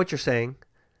 I know what you're saying.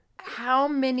 how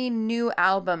many new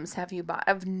albums have you bought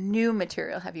of new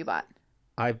material? Have you bought?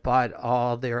 I bought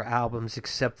all their albums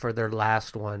except for their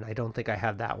last one. I don't think I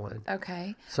have that one.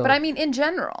 Okay, So- but I mean in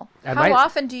general, I how might-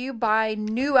 often do you buy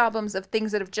new albums of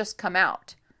things that have just come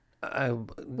out Uh,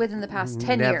 within the past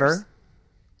 10 never. years?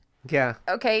 Yeah.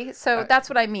 Okay, so that's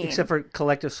what I mean. Except for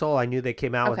Collective Soul, I knew they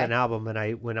came out with Okay. an album, and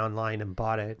I went online and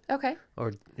bought it. Okay,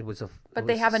 Or it was a. but it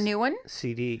they was have a new one.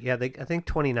 CD. Yeah, I think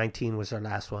 2019 was their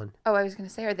last one. Oh, I was going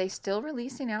to say, are they still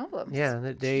releasing albums? Yeah,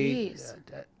 they. Jeez.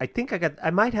 I think I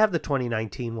might have the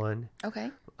 2019 one.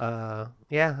 Okay.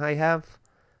 Yeah, I have.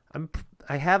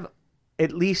 I have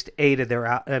at least 8 of their.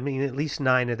 I mean, at least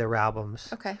 9 of their albums,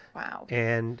 Okay. Wow.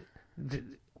 and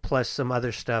plus some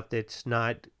other stuff that's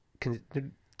not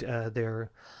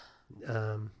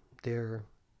their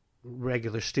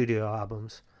regular studio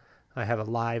albums. I have a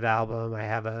live album. I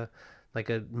have a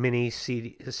mini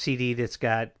CD that's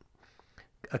got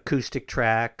acoustic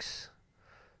tracks.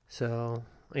 So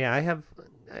yeah,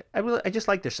 I just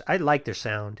like I like their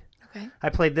sound. Okay. I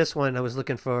played this one. I was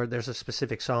looking for. There's a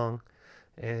specific song,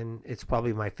 and it's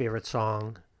probably my favorite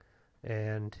song,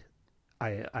 and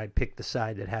I picked the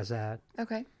side that has that.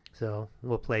 Okay. So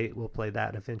we'll play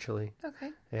that eventually. Okay.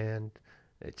 And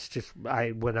it's just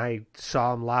when I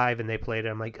saw them live and they played it,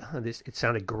 I'm like, oh, it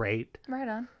sounded great. Right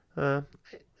on.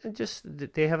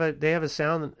 They have a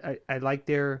sound. I like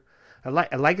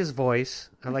I like his voice.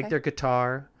 I like Okay. their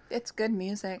guitar, It's good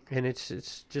music. and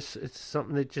it's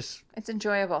something that just It's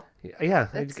enjoyable. yeah.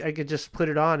 That's- I could just put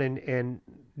it on and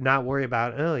not worry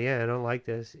about, oh yeah, I don't like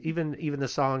this. Even the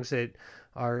songs that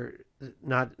are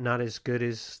not as good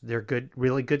as their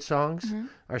really good songs Mm-hmm.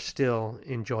 are still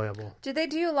enjoyable. Do they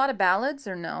do a lot of ballads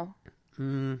or no?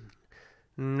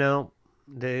 No,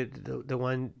 the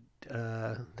one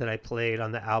that I played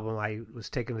on the album, I was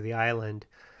taken to the island.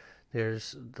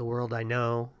 There's The World I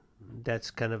Know. That's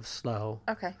kind of slow,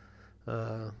 Okay.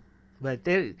 but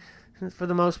they, for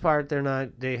the most part, they're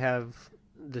not. They have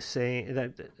the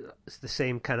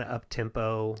same kind of up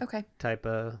tempo Okay. type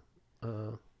of,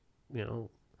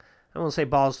 I won't say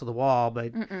balls to the wall,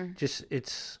 but just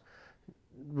it's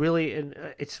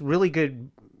really good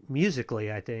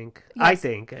musically. I think. I Yes.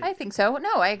 think. I think so.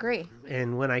 No, I agree.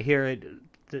 And when I hear it,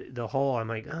 the whole, I'm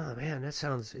like, oh man, it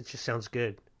just sounds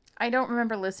good. I don't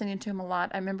remember listening to him a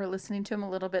lot. I remember listening to him a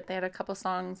little bit. They had a couple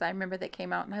songs I remember that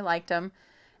came out and I liked them.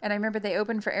 And I remember they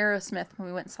opened for Aerosmith when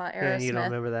we went and saw Aerosmith. And you don't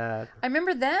remember that? I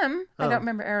remember them. I Oh. don't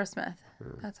remember Aerosmith.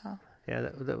 That's all. Yeah,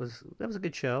 that was a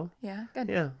good show. Yeah, good.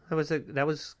 Yeah, that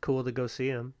was cool to go see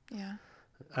them. Yeah.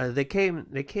 They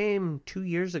came 2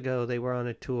 years ago. They were on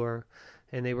a tour,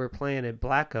 and they were playing at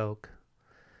Black Oak.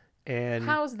 And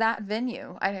How's that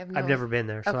venue? I have no I've never been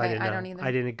there, so I Okay, didn't know. I don't either.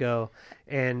 I didn't go,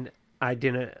 and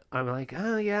I'm like,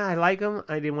 oh yeah, I like them.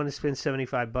 I didn't want to spend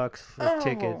 $75 for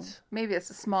tickets. Maybe it's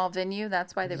a small venue.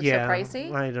 That's why they were Yeah, so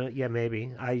pricey. I don't. Yeah,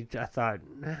 maybe. I thought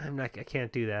I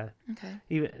can't do that. Okay.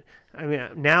 Even I mean,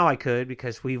 now I could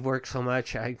because we've worked so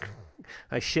much. I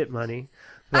shit money,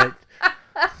 but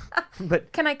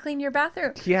but Can I clean your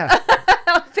bathroom? yeah.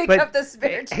 I'll pick But up the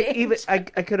spare change. Even I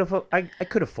could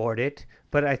afford it,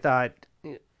 but I thought,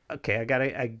 okay,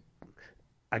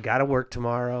 I gotta work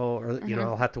tomorrow, or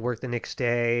I'll have to work the next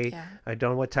day. Yeah. I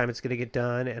don't know what time it's gonna get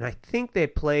done, and I think they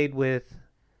played with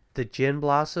the Gin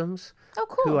Blossoms, Oh,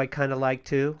 cool. who I kind of like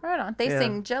too. Right on. They Yeah.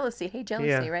 sing Jealousy. Hey, Jealousy,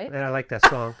 Yeah, right? and I like that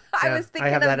song. I Yeah, was I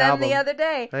thinking have of that them the album. other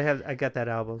day. I got that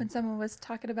album. When someone was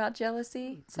talking about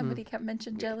jealousy, somebody kept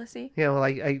mentioning jealousy. Yeah, well,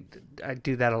 I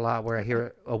do that a lot where I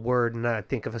hear a word and I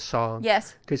think of a song.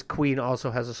 Yes. Because Queen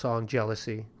also has a song,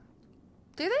 Jealousy.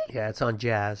 Do they? Yeah, it's on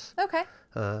Jazz. Okay.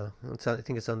 I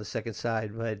think it's on the second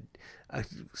side, but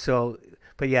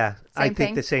but yeah, I Same think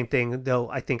thing? the same thing. Though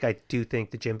I do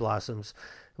think the Gin Blossoms.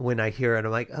 When I hear it,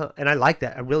 I'm like, oh, and I like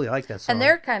that. I really like that song. And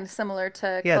they're kind of similar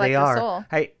to yeah, they Collective are. Soul.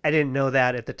 I didn't know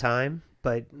that at the time,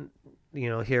 but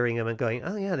hearing them and going,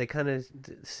 oh yeah, they kind of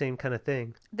the same kind of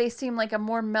thing. They seem like a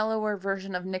more mellower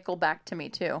version of Nickelback to me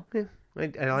too. Yeah, I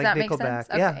Does like that make Nickelback. sense?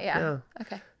 Okay, yeah.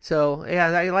 Okay. So yeah,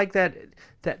 I like that.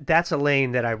 That's a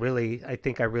lane that I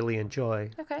think I really enjoy.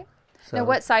 Okay. So Now,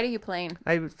 what side are you playing?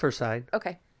 first side.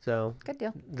 Okay. So Good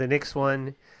deal. the next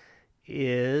one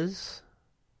is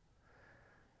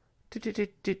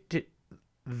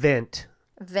Vent.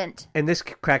 Vent. And this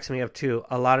cracks me up too.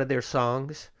 A lot of their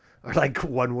songs are like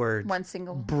one word. One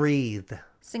single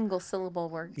Syllable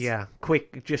words. Yeah.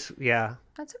 Quick. Yeah.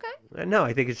 That's okay. No,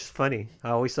 I think it's just funny.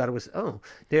 I always thought it was,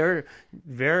 they're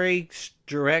very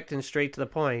direct and straight to the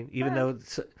point. Even though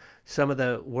some of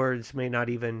the words may not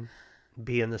even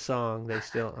be in the song,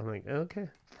 I'm like, okay.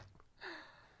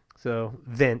 So,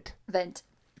 Vent. Vent.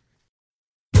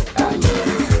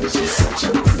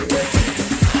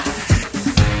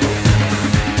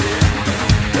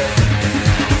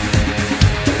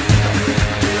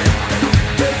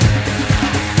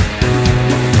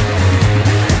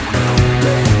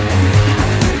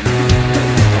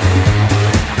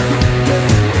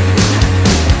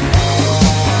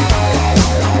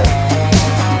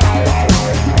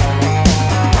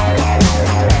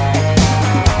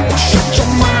 Shut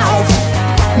your mouth,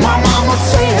 my mama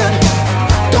said.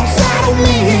 Don't saddle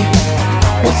me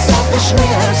with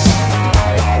selfishness.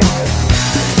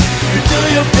 Do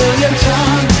you feel your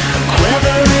tongue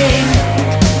quivering?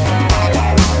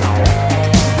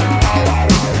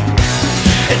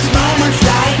 It's moments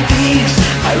like these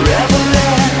I revel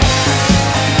in.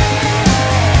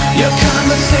 Your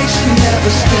conversation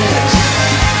never sticks,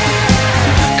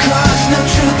 'cause no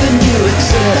truth in you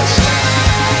exists.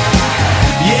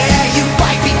 Yeah, you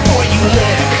bite before you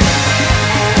lick.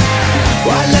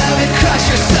 I love it 'cause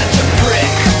you're such a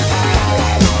prick.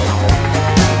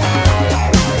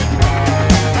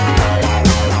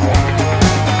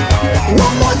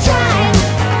 One more time,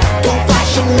 don't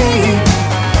flash at me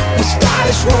with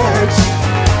stylish words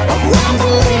of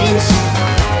ramblings.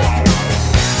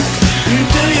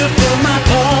 Do you feel my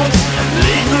pulse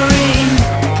lingering?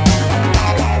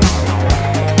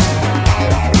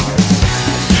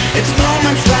 It's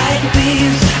moments like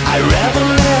these I revel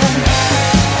in.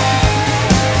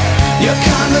 Your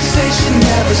conversation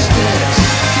never sticks,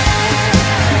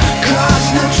 'cause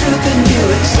no truth in you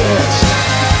exists.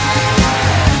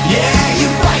 Yeah, you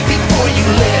bite before you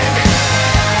lick.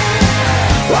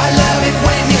 I love it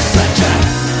when you're such a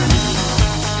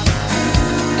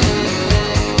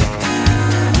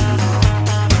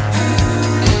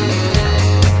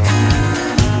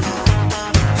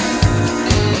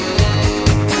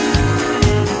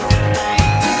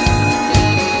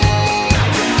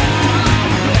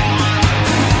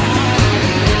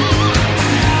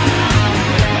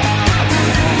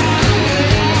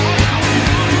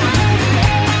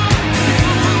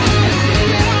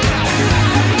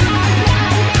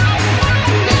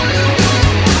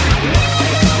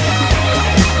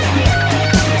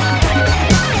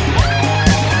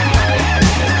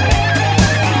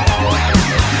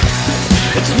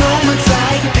It's moments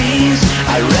like these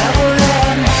I revel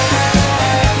in.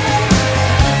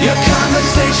 Your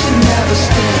conversation never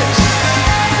sticks,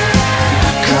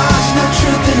 'cause no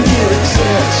truth in you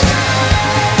exists.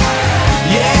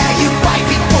 Yeah, you bite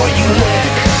before you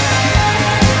lick.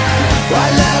 I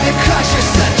love it 'cause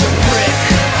you're such a prick.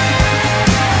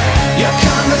 Your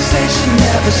conversation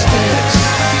never sticks,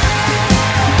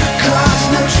 'cause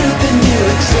no truth in you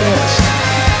exists.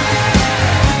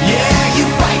 Yeah, you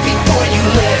bite before you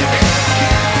lick.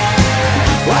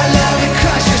 I love it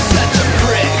 'cause you're such a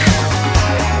prick.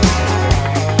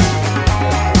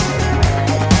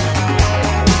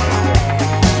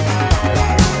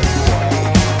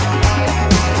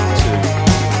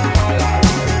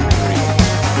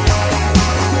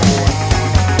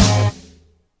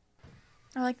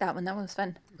 I like that one. That one was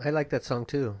fun. I like that song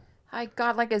too. I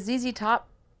got like a ZZ Top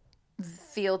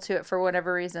feel to it for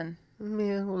whatever reason.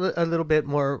 Yeah, a little bit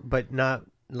more, but not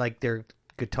like their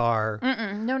guitar.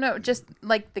 No, just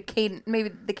like the cadence, maybe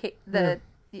the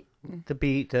The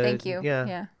beat. Thank you.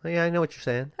 Yeah. Yeah, I know what you're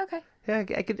saying. Okay. Yeah,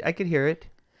 I could hear it.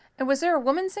 And was there a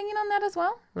woman singing on that as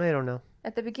well? I don't know.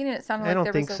 At the beginning, it sounded I don't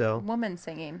like there think was a so. woman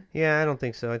singing. Yeah, I don't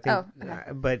think so. I think, Oh,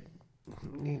 okay. but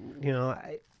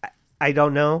I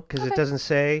don't know because it Okay. doesn't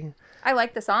say. I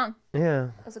like the song. Yeah,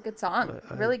 It was a good song.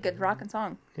 Really good rockin'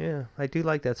 song. yeah, I do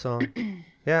like that song.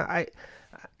 Yeah,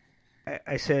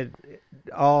 I said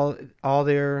all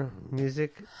their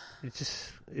music,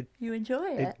 it You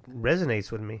enjoy it.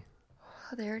 resonates with me.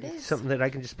 Oh, there it is. Something that I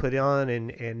can just put on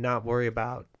and not worry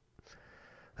about.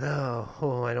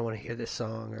 Oh, I don't want to hear this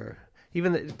song, or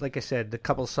even like I said, the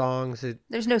couple songs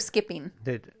There's no skipping.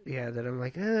 that I'm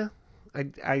like,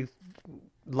 I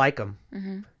like them.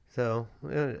 Mm-hmm. So,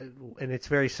 and it's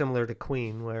very similar to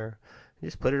Queen, where you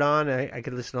just put it on, I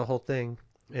could listen to the whole thing,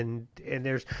 and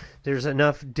there's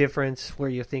enough difference where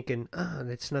you're thinking,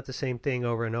 it's not the same thing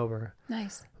over and over.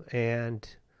 Nice. And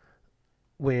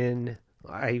when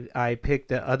I picked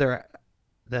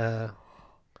the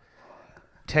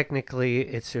technically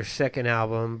it's their second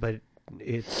album, but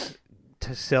it's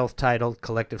self-titled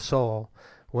Collective Soul.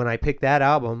 When I picked that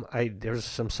album, there's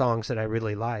some songs that I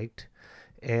really liked,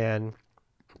 and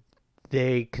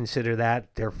they consider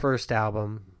that their first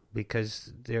album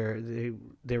because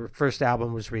their first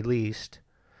album was released,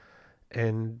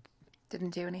 and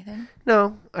Didn't do anything.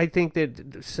 no, I think that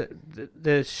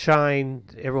the Shine,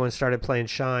 everyone started playing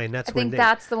Shine. That's I when think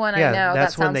that's the one I know.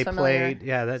 That's that when sounds they familiar. played.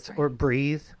 Yeah, that's Sorry. or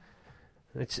Breathe.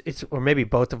 It's or maybe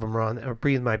both of them are on. Or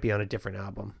Breathe might be on a different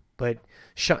album. But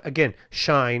again,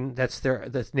 Shine. That's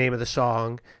the name of the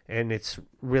song, and it's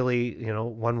really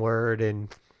one word. And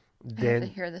I have to then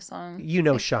hear the song.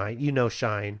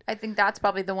 Shine. I think that's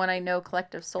probably the one I know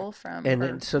Collective Soul from. And or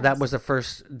then, so that has- was the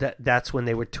first. That's when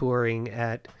they were touring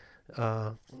at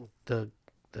the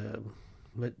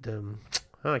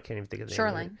I can't even think of the name of it.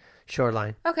 Shoreline.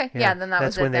 Shoreline. Okay, yeah, then that's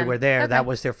was it when they then. were there. Okay. That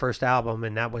was their first album,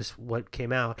 and that was what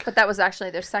came out. But that was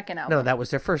actually their second album. No, that was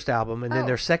their first album, and then Oh.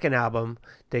 their second album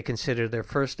they considered their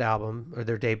first album or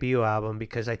their debut album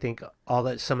because I think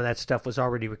some of that stuff was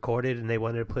already recorded, and they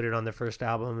wanted to put it on their first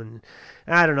album. And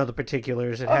I don't know the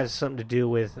particulars. It has something to do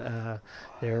with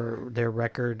their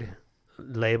record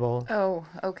label. Oh,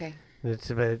 okay.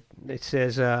 It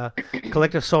says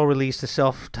Collective Soul released a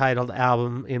self-titled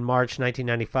album in March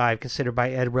 1995, considered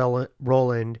by Ed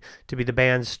Roland to be the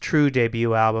band's true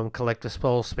debut album. Collective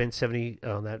Soul spent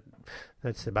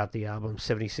that's about the album,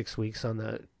 76 weeks on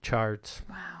the charts.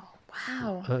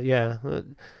 Wow. Yeah,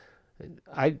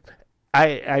 I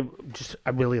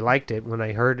really liked it when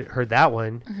I heard that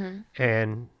one,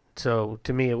 and so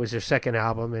to me it was their second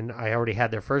album, and I already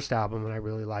had their first album, and I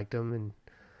really liked them, and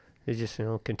it just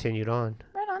continued on.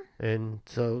 Right on. And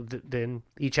so then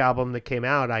each album that came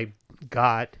out, I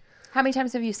got How many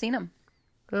times have you seen them?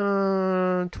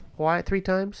 3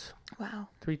 times. Wow.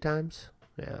 3 times.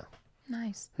 Yeah.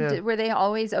 Nice. Yeah. Were they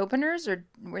always openers or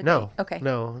were No. they? Okay.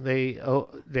 No.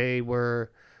 They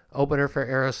were opener for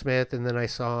Aerosmith, and then I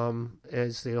saw them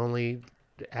as the only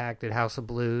act at House of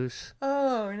Blues,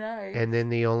 Oh, nice. and then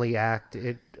the only act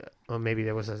maybe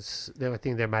there was I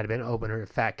think there might have been an opener at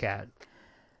Fat Cat.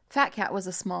 Fat Cat was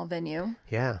a small venue.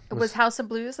 Yeah. It Was House of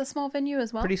Blues a small venue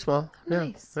as well? pretty small.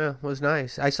 nice. Yeah. It was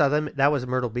nice. I saw them. That was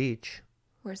Myrtle Beach.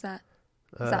 Where's that?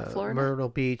 Is that Florida? Myrtle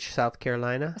Beach, South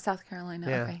Carolina. South Carolina.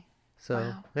 Yeah. Okay. So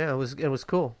Wow. yeah, it was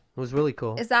cool. It was really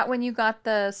cool. Is that when you got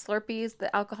the Slurpees,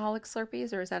 the alcoholic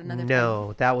Slurpees, or is that another time?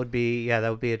 No, that would be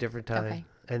a different time. Okay.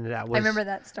 And that was I remember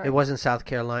that story. It wasn't South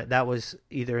Carolina. That was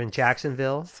either in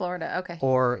Jacksonville Florida. Okay.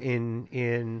 or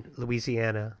in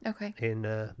Louisiana, Okay. in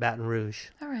Baton Rouge.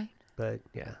 All right. But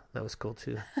yeah, that was cool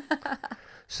too.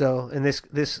 So, and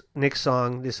this next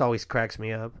song, this always cracks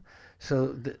me up. So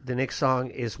the next song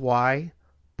is Why,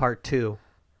 Part 2.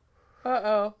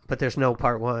 Uh-oh. But there's no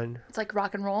Part 1. It's like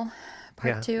rock and roll,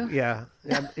 part 2. Yeah.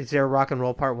 Is there a Rock and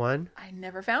Roll Part 1? I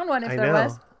never found one if I there know.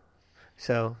 was.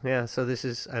 So yeah, so this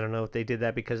is, I don't know if they did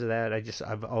that because of that.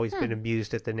 I've always been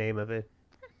amused at the name of it.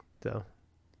 So,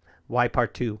 Why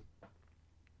Part 2?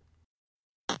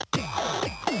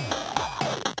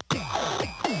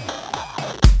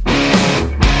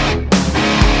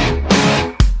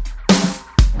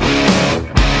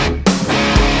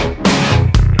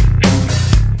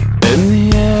 In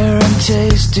the air I'm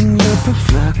tasting your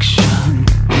perfection.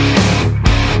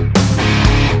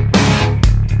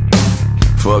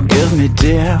 Forgive me,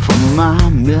 dear, for my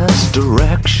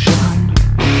misdirection.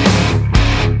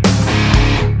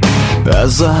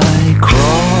 As I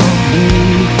crawl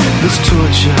beneath this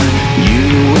torture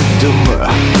you adore,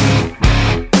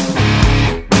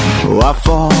 I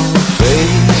fall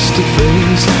face to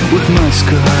face with my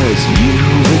scars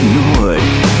you've ignored.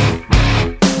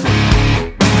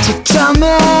 So tell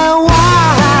me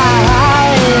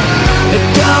why it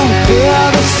don't feel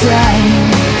the same.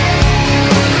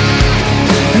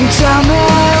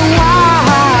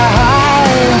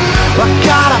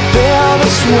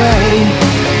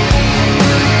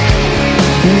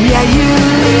 Yeah, you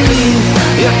leave,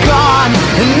 you're gone,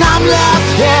 and I'm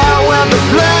left here with the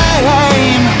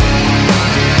blame.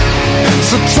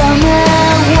 So tell me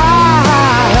why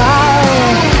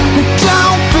it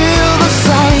don't feel the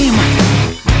same.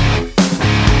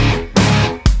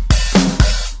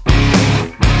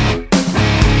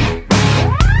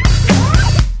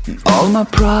 All my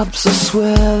props, I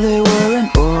swear they were in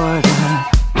order.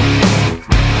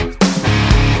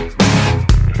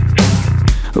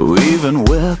 Even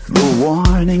with the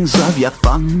warnings of your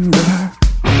thunder.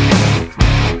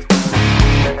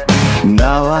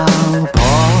 Now I'll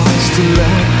pause to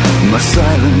let my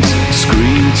silence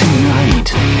scream tonight,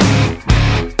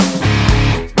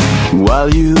 while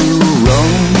you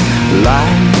roam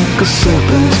like a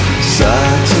serpent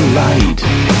satellite.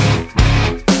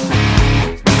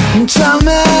 Tell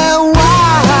me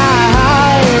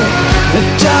why it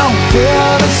don't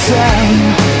feel the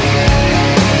same.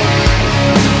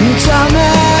 Tell me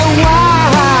why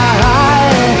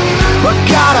I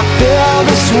gotta feel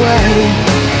this way.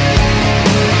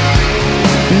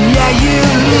 Yeah, you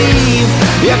leave,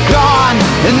 you're gone,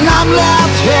 and I'm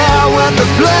left here with the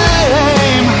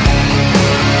blame.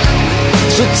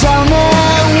 So tell me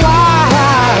why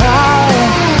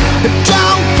it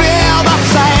don't feel the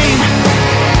same.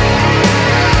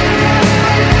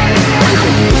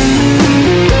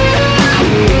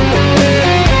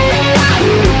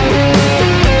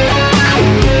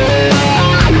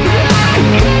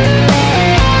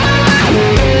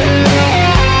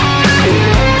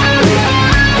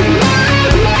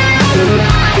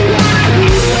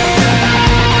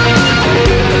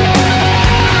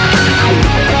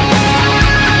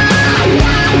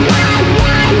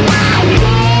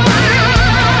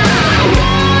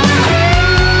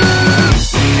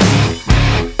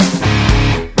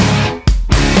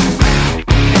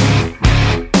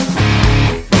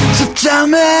 Tell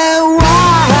me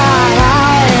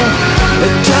why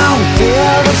it don't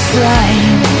feel the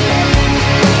same.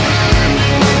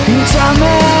 Tell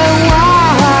me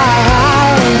why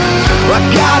I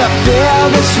gotta feel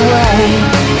this way.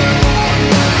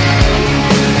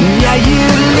 Yeah, you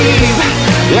leave,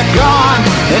 you're gone,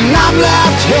 and I'm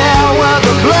left here with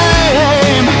the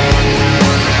blame.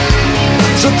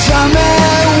 So tell me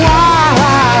why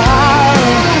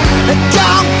it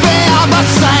don't feel the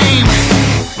same.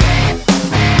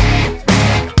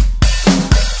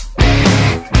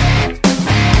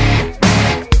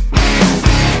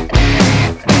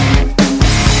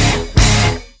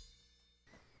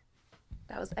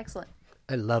 Was excellent.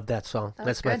 I love that song.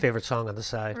 That's my favorite song on the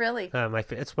side. Really?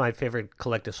 It's my favorite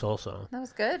Collective Soul song. That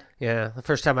was good. Yeah, the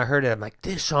first time I heard it, I'm like,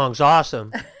 this song's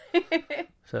awesome.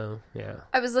 So, yeah.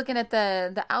 I was looking at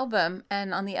the album,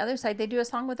 and on the other side, they do a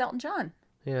song with Elton John.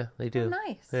 Yeah, they do. Oh,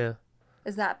 nice. Yeah.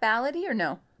 Is that ballady or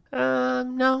no?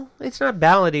 No, it's not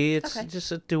ballady. It's Okay.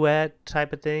 just a duet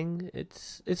type of thing.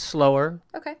 It's slower.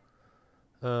 Okay.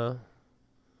 I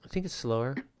think it's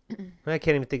slower. I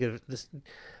can't even think of this,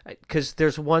 because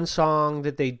there's one song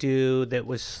that they do that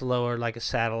was slower, like a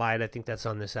satellite. I think that's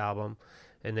on this album,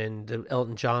 and then the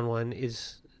Elton John one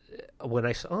is when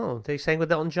they sang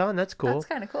with Elton John. That's cool. That's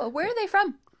kind of cool. Where are they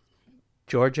from?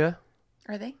 Georgia.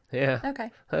 Are they? Yeah.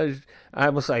 Okay. I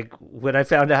was like, when I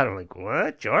found out, I'm like,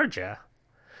 what? Georgia?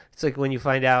 It's like when you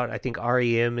find out, I think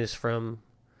REM is from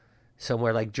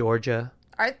somewhere like Georgia.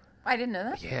 I didn't know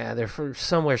that. Yeah, they're from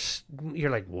somewhere. You're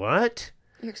like, what?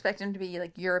 You expect them to be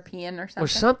like European or something? Or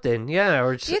something, yeah.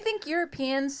 Or Do you think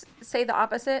Europeans say the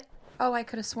opposite? Oh, I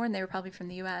could have sworn they were probably from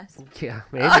the U.S. Yeah,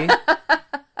 maybe.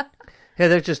 Yeah,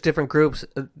 they're just different groups.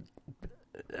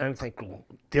 I'm like,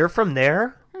 they're from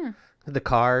there? The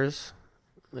Cars.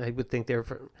 I would think they're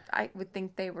from... I would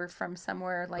think they were from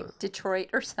somewhere like Detroit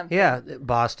or something. Yeah,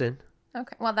 Boston.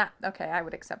 Okay. Well, I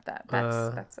would accept that.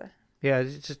 That's a... Yeah,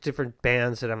 it's just different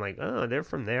bands that I'm like, oh, they're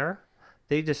from there.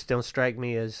 They just don't strike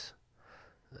me as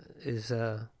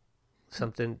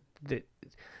something that...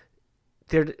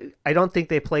 I don't think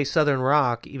they play Southern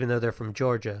rock, even though they're from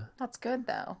Georgia. That's good,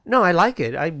 though. No, I like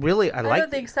it. I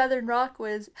don't think Southern rock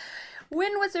was...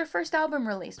 When was their first album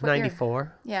released? What 94.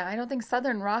 Year? Yeah, I don't think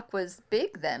Southern rock was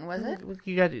big then, was it?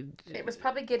 You got It was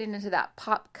probably getting into that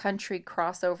pop country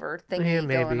crossover thingy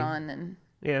going on, and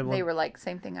they were like,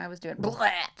 same thing I was doing. Blah.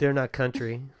 They're not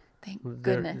country. Thank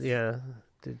goodness. Yeah,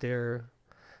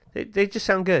 they just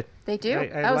sound good. They do.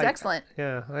 That was excellent.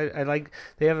 Yeah, I like.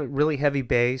 They have a really heavy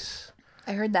bass.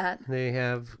 I heard that. They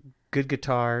have good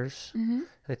guitars. Mm-hmm.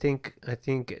 I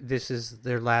think this is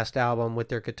their last album with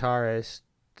their guitarist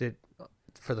that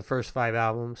for the first 5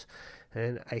 albums,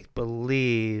 and I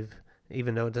believe,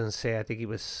 even though it doesn't say, I think he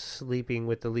was sleeping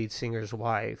with the lead singer's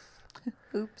wife.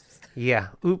 Oops. Yeah,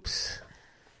 oops.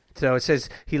 So it says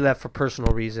he left for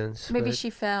personal reasons. Maybe but- she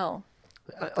fell.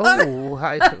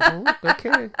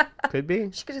 Okay, could be.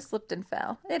 She could have slipped and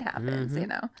fell. It happens, you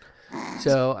know.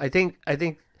 So I think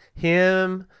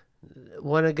him,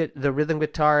 the rhythm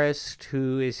guitarist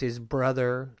who is his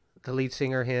brother, the lead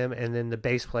singer, him, and then the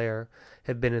bass player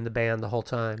have been in the band the whole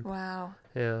time. Wow.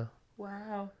 Yeah.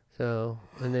 Wow. So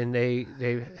and then they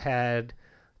had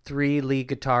 3 lead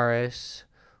guitarists.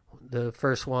 The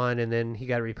first one, and then he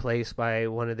got replaced by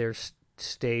one of their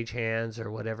stage hands or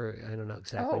whatever. I don't know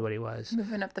exactly what he was.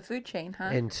 Moving up the food chain, huh?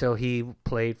 And so he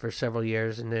played for several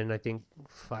years, and then I think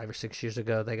 5 or 6 years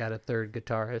ago they got a 3rd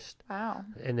guitarist. Wow.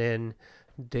 And then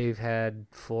they've had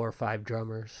 4 or 5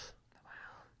 drummers.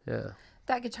 Wow. Yeah.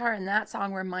 That guitar in that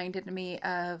song reminded me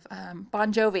of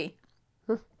Bon Jovi.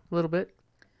 A little bit.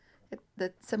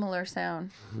 The similar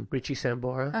sound. Richie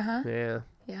Sambora. Uh-huh. Yeah.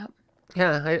 Yep.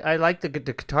 Yeah, I like the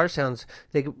guitar sounds.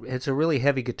 It's a really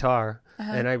heavy guitar,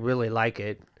 and I really like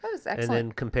it. That was And excellent.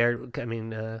 then compared,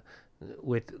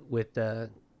 with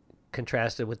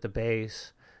contrasted with the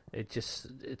bass,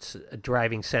 it's a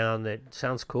driving sound that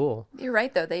sounds cool. You're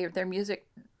right, though. Their music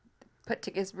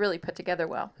is really put together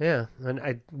well. Yeah, and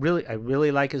I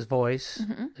really like his voice.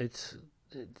 Mm-hmm.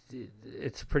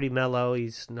 It's pretty mellow.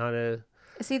 He's not a.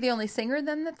 Is he the only singer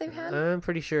then that they've had? I'm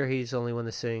pretty sure he's the only one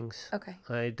that sings. Okay.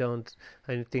 I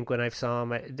think when I saw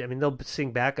him, I mean, they'll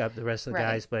sing backup, the rest of the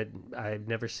Right. guys, but I've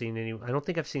never seen any. I don't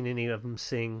think I've seen any of them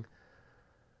sing.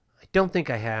 I don't think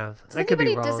I have. I could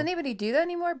be wrong. Does anybody do that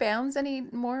anymore? Bands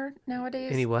anymore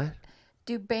nowadays? Any what?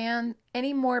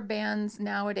 Any more bands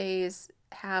nowadays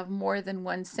have more than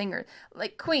one singer?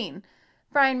 Like Queen.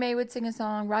 Brian May would sing a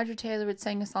song. Roger Taylor would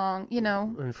sing a song. You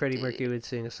know. And Freddie Mercury would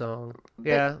sing a song.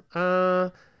 Yeah.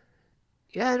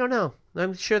 Yeah, I don't know.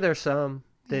 I'm sure there's some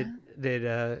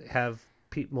that have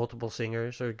multiple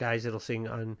singers or guys that'll sing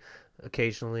on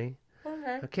occasionally.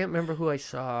 Okay. I can't remember who I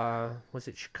saw. Was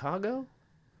it Chicago?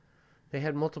 They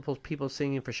had multiple people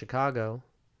singing for Chicago.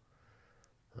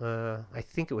 I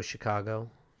think it was Chicago.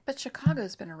 But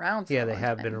Chicago's been around for a Yeah, they long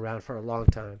have time. been around for a long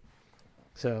time.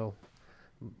 So,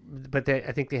 but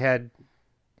I think they had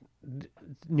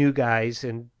new guys,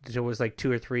 and there was like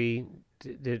 2 or 3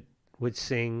 that would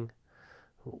sing.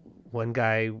 One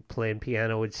guy playing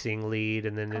piano would sing lead,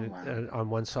 and then on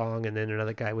one song, and then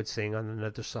another guy would sing on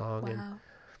another song. Wow.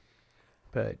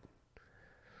 But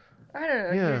I don't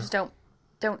know. Yeah. You just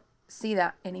don't see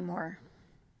that anymore.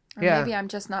 Or Yeah. maybe I'm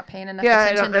just not paying enough yeah,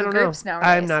 attention I to don't the groups know. nowadays.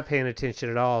 I'm not paying attention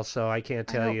at all, so I can't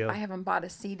tell you. I haven't bought a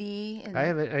CD in I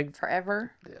haven't.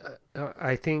 forever.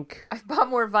 I think. I've bought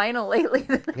more vinyl lately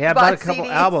than Yeah, I bought a couple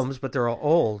CDs. albums, but they're all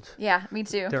old. Yeah, me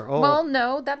too. They're old. Well,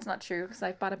 no, that's not true because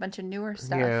I've bought a bunch of newer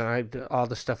stuff. Yeah, all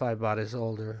the stuff I bought is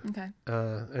older. Okay.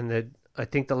 And I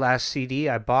think the last CD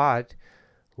I bought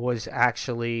was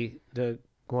actually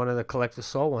one of the Collective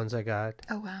Soul ones I got.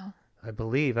 Oh, wow. I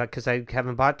believe, because I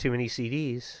haven't bought too many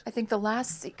CDs. I think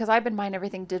because I've been buying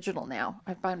everything digital now.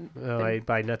 I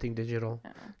buy nothing digital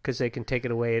because they can take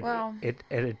it away at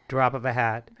a drop of a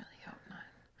hat. I really hope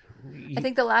not. I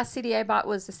think the last CD I bought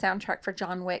was the soundtrack for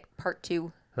John Wick Part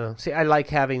 2. See, I like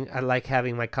having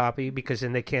my copy because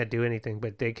then they can't do anything,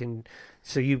 but they can.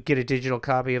 So you get a digital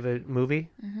copy of a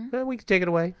movie, we can take it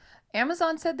away.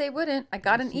 Amazon said they wouldn't. I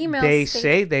got an email. They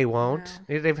say they won't.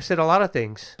 Yeah. They've said a lot of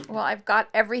things. Well, I've got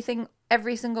every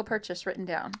single purchase written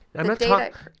down. I'm not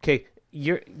talking. Okay,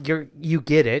 you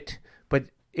get it, but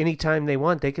anytime they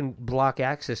want, they can block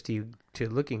access to you to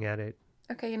looking at it.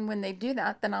 Okay, and when they do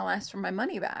that, then I'll ask for my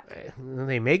money back.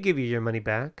 They may give you your money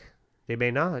back. They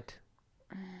may not.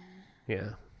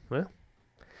 Yeah. Well,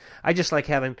 I just like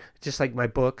my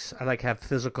books. I like to have a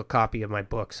physical copy of my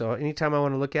book. So anytime I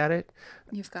want to look at it,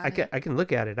 I can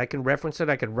look at it. I can reference it.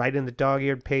 I can write in the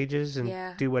dog-eared pages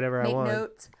and do whatever I want. Make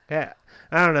notes. Yeah.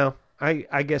 I don't know.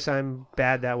 I guess I'm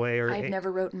bad that way. I've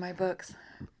never wrote in my books.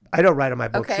 I don't write on my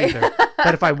books either.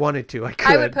 But if I wanted to, I could.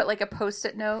 I would put like a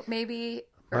Post-it note maybe.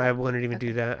 I wouldn't even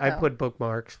do that. I put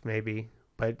bookmarks maybe.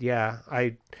 But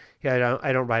I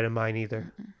don't write on mine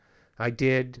either. Mm-hmm. I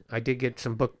did get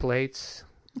some book plates.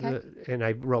 Okay. And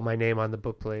I wrote my name on the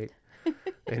book plate.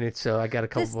 And it's I got a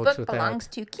couple books with that. This book belongs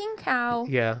to King Cow.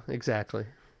 Yeah, exactly.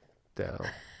 So,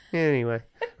 anyway,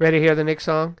 ready to hear the next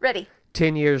song? Ready.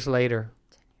 10 Years Later.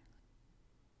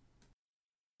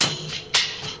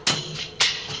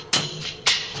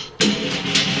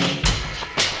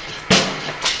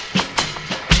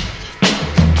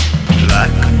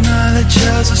 Like knowledge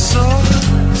has a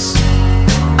source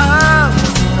of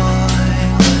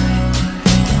void,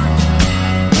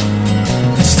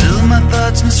 still my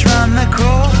thoughts must run their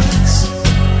course.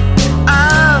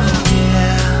 Oh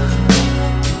yeah,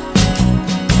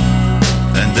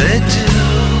 and they do.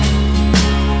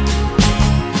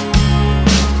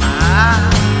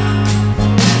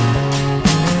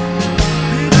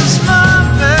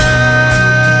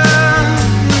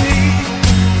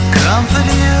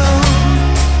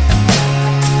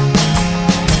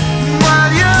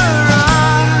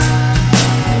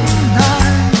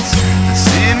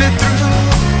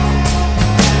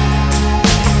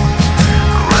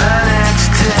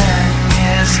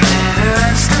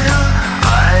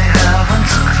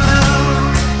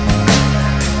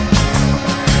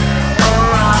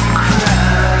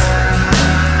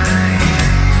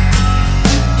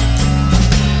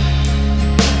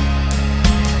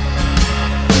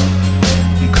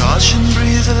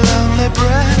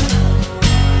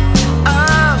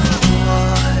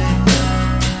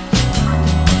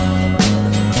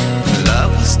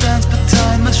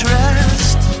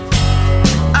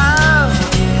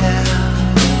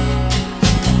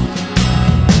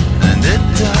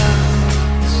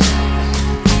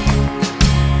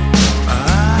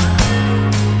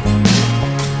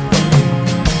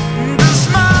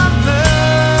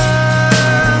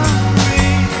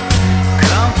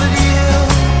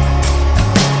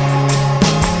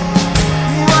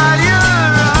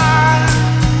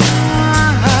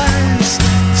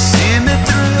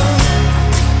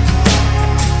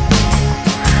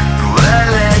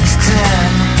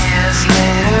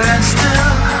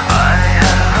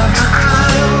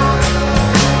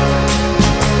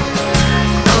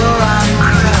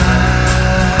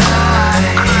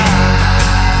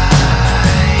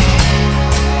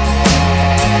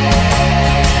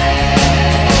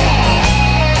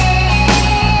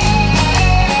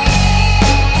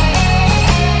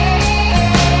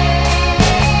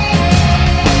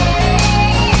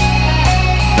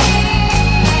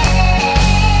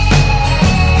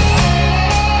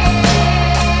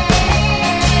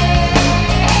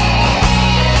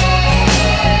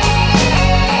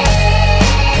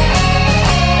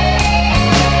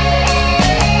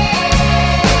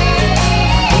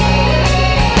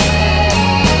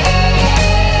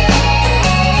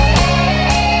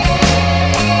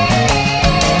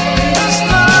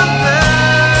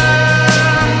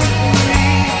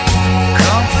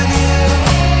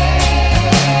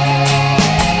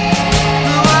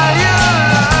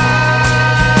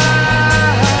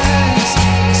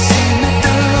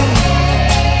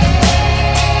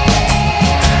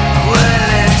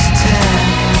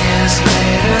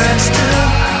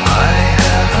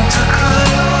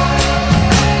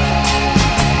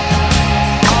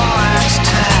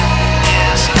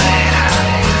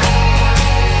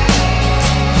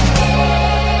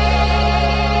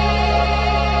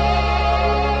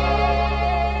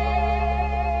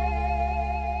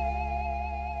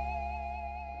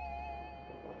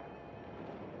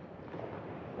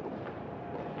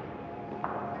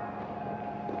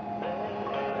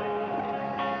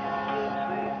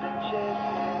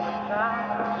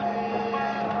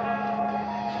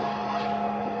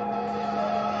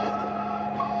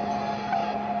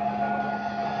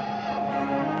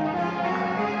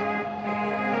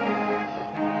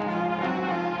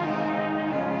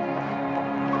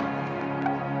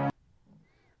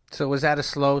 So was that a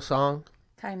slow song?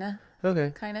 Kinda.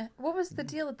 Okay. What was the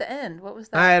deal at the end? What was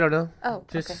that? I don't know. Oh,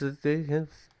 Just okay. some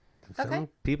Okay.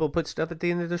 people put stuff at the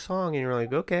end of their song, and you're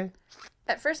like, okay.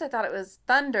 At first, I thought it was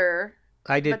thunder.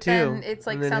 I did But too. then it's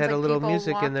like and then sounds had a like little people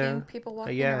music walking, in there. people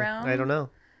walking Yeah, around. I don't know.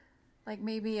 Like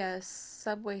maybe a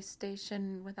subway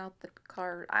station without the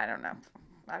car. I don't know.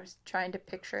 I was trying to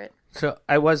picture it. So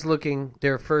I was looking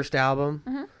their first album.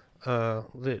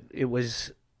 Mm-hmm. It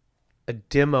was a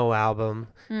demo album,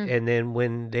 and then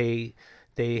when they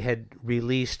had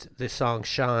released the song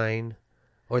 "Shine,"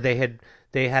 or they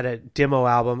had a demo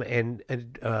album, and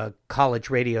a college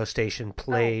radio station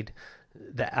played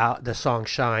the song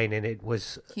 "Shine," and it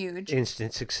was Huge.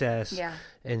 instant success. Yeah.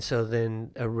 And so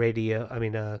then a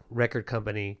record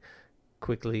company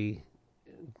quickly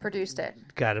Produced it.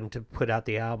 got him to put out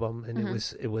the album, and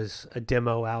it was a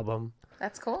demo album.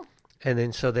 That's cool. And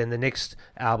then the next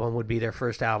album would be their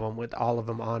first album with all of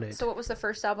them on it. So what was the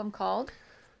first album called?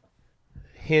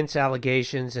 Hints,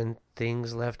 Allegations, and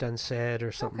Things Left Unsaid,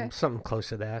 or something Okay. something close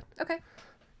to that. Okay.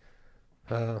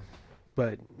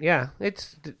 But yeah,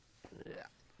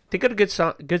 they got a good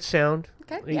sound.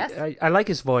 Okay. Yes. I like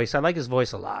his voice. I like his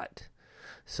voice a lot.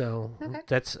 So Okay.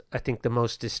 that's, I think, the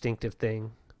most distinctive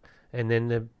thing. And then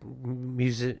the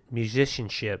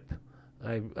musicianship,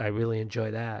 I really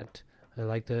enjoy that. I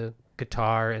like the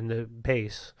guitar and the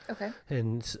bass. Okay.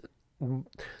 And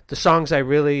the songs I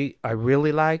really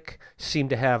like seem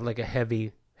to have like a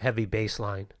heavy bass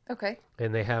line, Okay.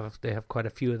 and they have quite a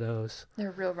few of those.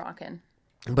 They're real rockin'.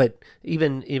 But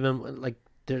even like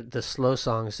the slow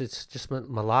songs, it's just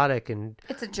melodic, and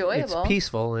It's enjoyable. it's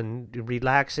peaceful and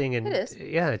relaxing, and It is.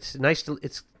 yeah, it's nice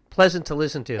it's pleasant to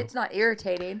listen to. It's not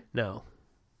irritating. No,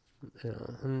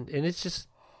 and it's just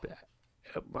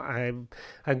I'm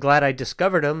glad I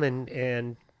discovered them,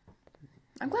 and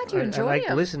I'm glad you I enjoy like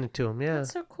them. listening to them. Yeah,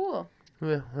 That's so cool.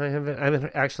 yeah, I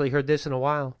haven't actually heard this in a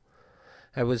while.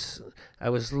 I was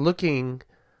looking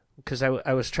because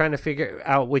I was trying to figure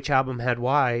out which album had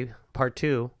why part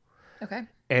 2, Okay.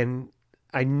 and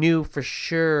I knew for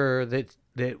sure that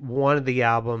one of the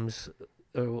albums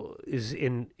is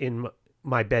in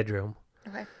my bedroom,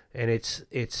 Okay. and it's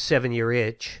 7 Year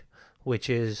Itch, which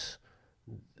is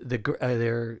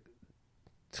their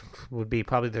would be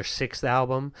probably their 6th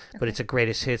album, but it's a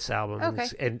greatest hits album. Okay.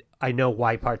 And I know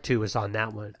why part 2 is on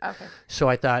that one. Okay. So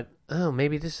I thought, oh,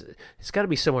 maybe it's got to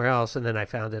be somewhere else. And then I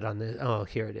found it on the, oh,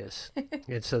 here it is.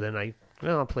 And so then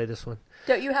I'll play this one.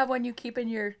 Don't you have one you keep in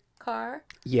your car?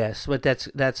 Yes, but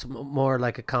that's more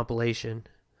like a compilation.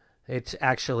 It's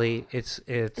actually, it's.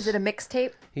 Is it a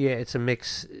mixtape? Yeah, it's a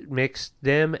mix.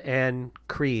 Them and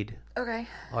Creed Okay.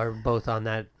 are both on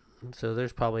that. So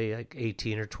there's probably like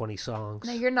 18 or 20 songs.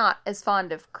 Now you're not as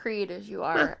fond of Creed as you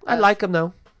are. I of- like them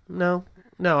though. No,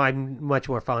 I'm much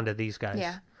more fond of these guys.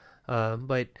 Yeah.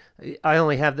 But I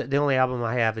only have the only album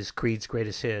I have is Creed's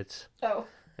Greatest Hits. Oh.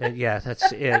 And yeah,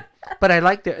 that's it. But I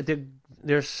like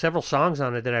there's several songs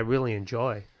on it that I really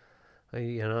enjoy.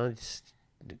 You know,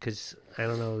 because I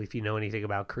don't know if you know anything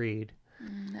about Creed.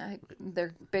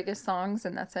 Their biggest songs,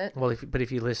 and that's it. Well,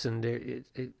 if you listen,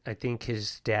 I think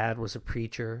his dad was a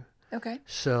preacher. Okay.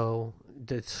 So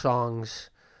the songs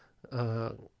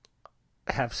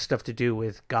have stuff to do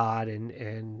with God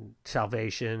and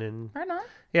salvation, and Right on.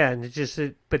 yeah, and it's just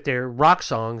but they're rock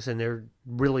songs, and they're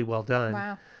really well done.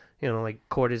 Wow. You know, like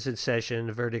Court is in Session,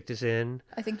 The Verdict is in.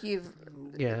 I think you've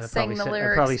Yeah, sang the I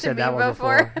lyrics probably to said me that one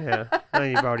before. Yeah, oh,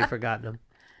 you've already forgotten them.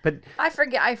 But I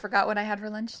forgot what I had for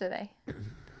lunch today.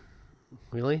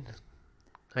 really,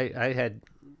 I had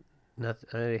nothing.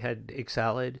 I had egg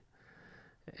salad,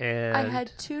 and I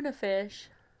had tuna fish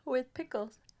with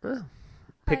pickles.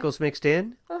 pickles mixed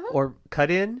in Uh-huh. or cut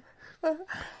in.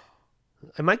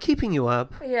 Am I keeping you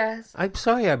up? Yes. I'm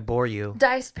sorry I bore you.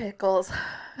 Diced pickles.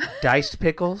 Diced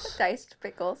pickles? Diced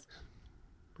pickles.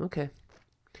 Okay.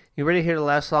 You ready to hear the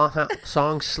last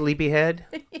song Sleepyhead?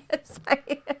 Yes, I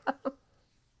am.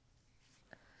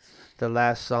 The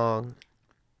last song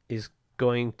is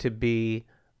going to be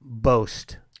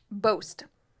Boast. Boast.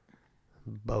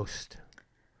 Boast.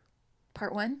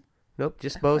 Part 1? Nope,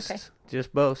 just Boast. Okay.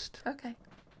 Just Boast. Okay.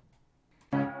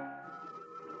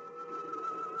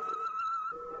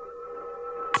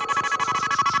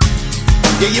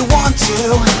 Yeah, you want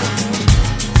to,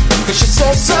 cause you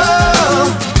say so,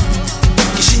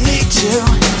 cause you need to,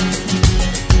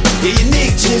 yeah, you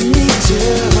need to,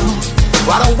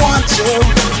 well, I don't want to,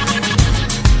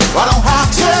 well, I don't have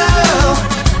to,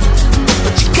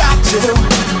 but you got to,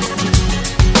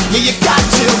 yeah, you got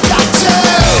to.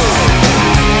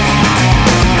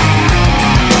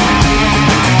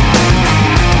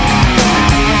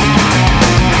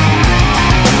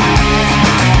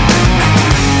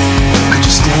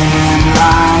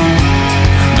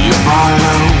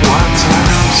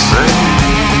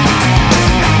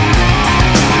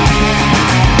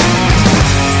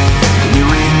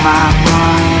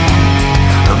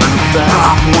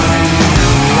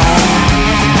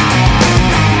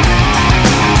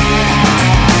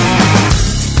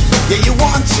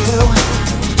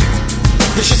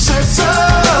 'Cause you said so.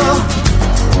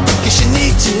 'Cause you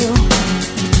need to.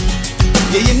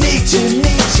 Yeah, you need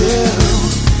to.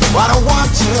 Well, I don't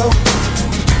want to.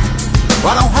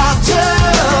 Well, I don't have to.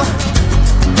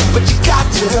 But you got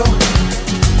to.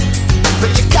 But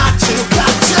you got to.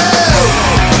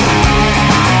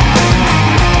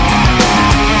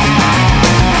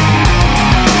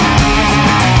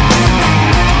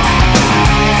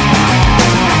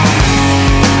 Do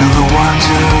the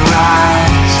wonder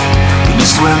rise when you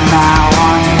swim now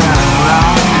on your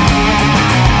own?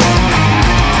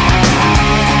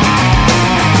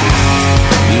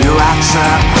 Do you act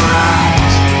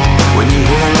surprised when you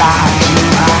hear lies you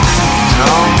have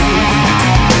told?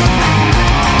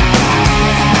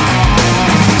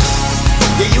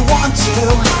 Yeah, you want to,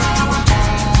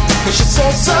 'cause you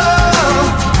say so.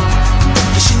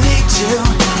 Yes, you need to.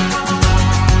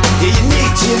 Yeah, you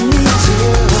need to.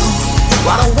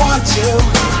 Well, I don't want to.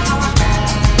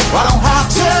 Well, I don't have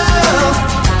to.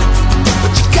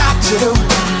 But you got to.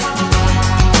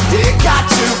 Yeah, you got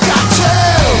to.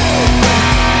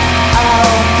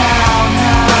 Oh, no.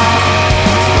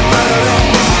 Murdering.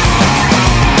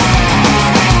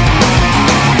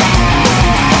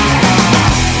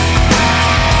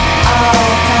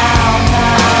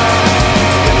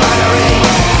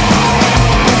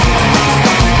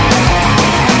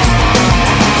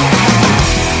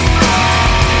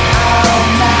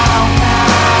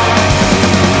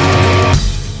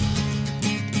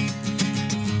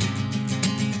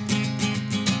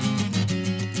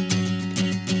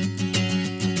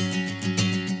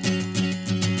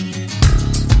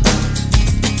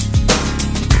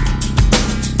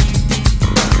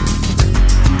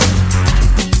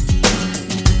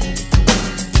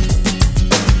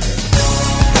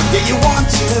 Yeah, you want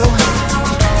to,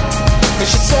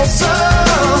 'cause you said so.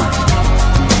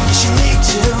 Yes, you need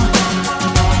to.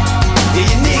 Yeah,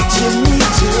 you need to.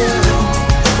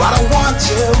 Well, I don't want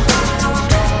to.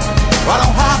 Well, I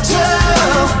don't have to.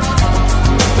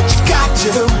 But you got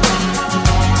to.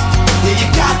 Yeah, you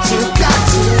got to.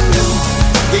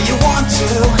 Yeah, you want to,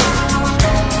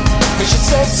 'cause you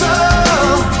said so.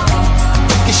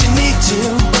 Yes, you need to.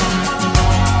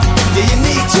 Yeah, you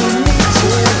need to.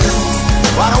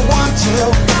 Well, I don't want to.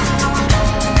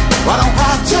 Well, I don't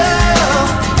have to.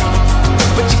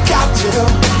 But you got to.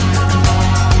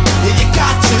 Yeah, you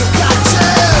got to.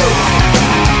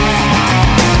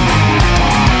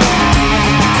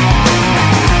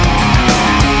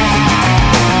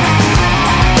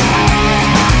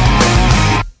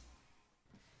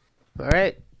 All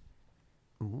right.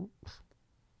 Oops.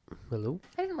 Hello.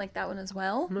 I didn't like that one as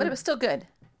well, but it was still good.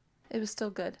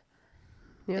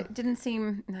 Yeah. It didn't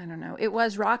seem, I don't know. It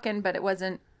was rockin', but it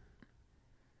wasn't.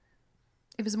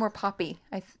 It was more poppy.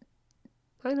 I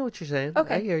know what you're saying.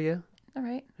 Okay. I hear you. All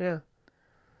right. Yeah.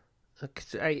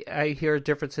 'Cause I hear a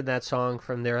difference in that song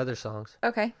from their other songs,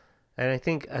 Okay. and I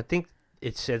think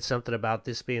it said something about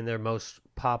this being their most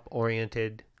pop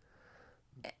oriented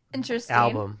Interesting.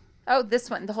 album. Oh, this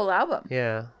one, the whole album.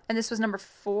 Yeah. And this was number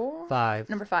 4? 5.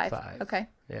 Number 5. 5. Okay.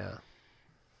 Yeah.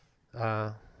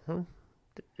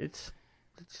 It's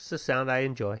just a sound I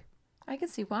enjoy. I can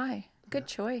see why. Good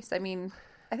choice. I mean,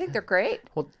 I think they're great.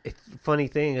 Well, funny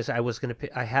thing is,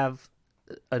 I have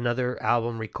another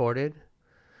album recorded.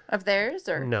 Of theirs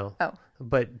or No. Oh.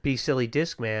 But Be Silly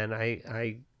Discman,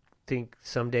 I think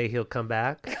someday he'll come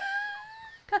back.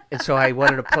 And so I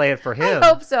wanted to play it for him. I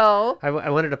hope so. I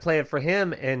wanted to play it for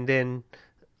him, and then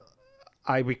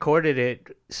I recorded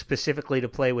it specifically to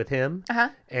play with him. Uh-huh.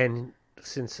 And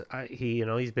since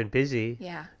he's been busy,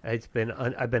 Yeah. I've been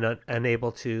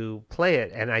unable to play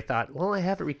it. And I thought, well, I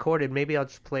have it recorded. Maybe I'll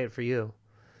just play it for you.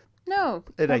 No.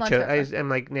 And hold on to it. I'm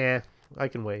like, nah, I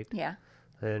can wait. Yeah.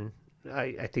 And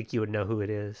I think you would know who it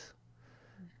is.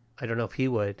 I don't know if he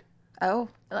would. Oh,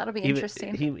 that'll be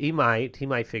interesting. He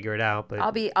might figure it out, but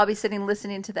I'll be sitting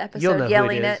listening to the you'll episode, know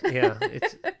yelling who it is.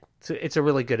 it. Yeah, it's a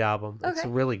really good album. It's a Okay.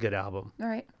 really good album. All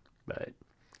right. But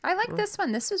I like this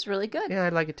one. This was really good. yeah, I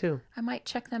like it too. I might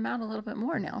check them out a little bit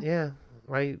more now. Yeah,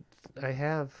 I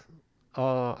have.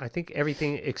 I think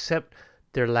everything except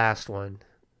their last one.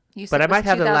 You said But I it was might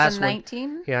have the last one.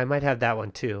 2019? Yeah, I might have that one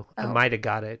too. I Oh. might have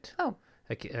got it. Oh,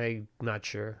 I'm not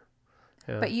sure.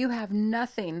 Yeah. but you have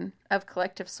nothing of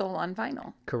Collective Soul on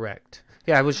vinyl. Correct.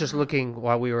 Yeah, I was just looking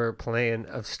while we were playing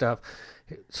of stuff.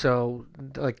 So,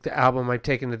 like the album I've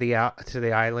taken to the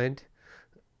island,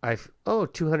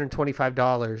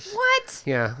 $225. What?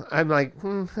 Yeah, I'm like,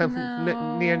 no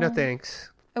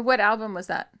thanks. What album was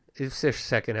that? It's their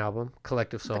second album,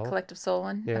 Collective Soul. The Collective Soul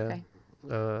one? Yeah. Okay.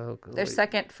 Their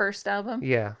wait. first album?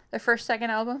 Yeah, Their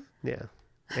second album? yeah,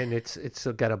 and it's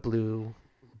got a blue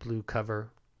cover.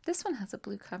 This one has a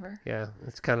blue cover. Yeah,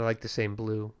 it's kind of like the same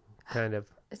blue, kind of.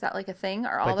 Is that like a thing?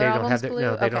 Are all But their they don't albums have their, blue?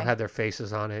 no, they okay. don't have their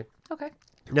faces on it. Okay.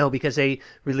 No, because they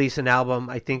released an album,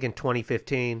 I think in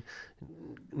 2015,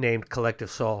 named Collective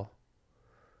Soul.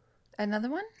 Another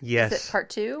one? Yes. Is it part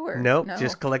 2 or Nope, no?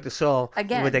 just Collective Soul.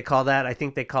 Again. What they call that? I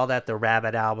think they call that the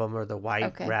Rabbit album or the White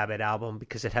Okay. Rabbit album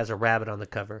because it has a rabbit on the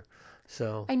cover.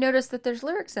 So I noticed that there's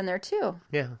lyrics in there too.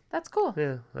 yeah, That's cool.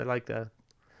 yeah, I like that.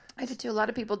 I did too. A lot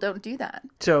of people don't do that.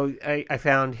 So I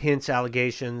found hints,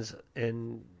 allegations,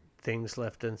 and things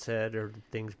left unsaid, or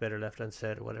things better left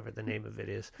unsaid, or whatever the name of it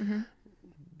is. Mm-hmm.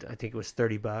 I think it was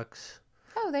 $30.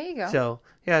 Oh, there you go. So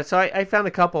yeah, so I found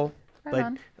a couple, Right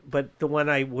on. but the one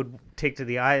I would take to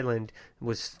the island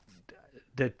was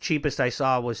the cheapest I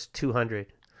saw was $200,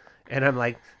 and I'm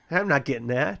like, I'm not getting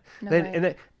that. No Then- way.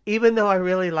 and even though I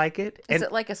really like it, Is and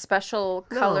it like a special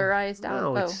colorized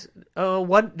no, album? it's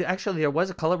one. Actually, there was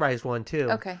a colorized one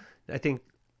too. Okay. I think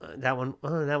that one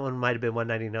might have been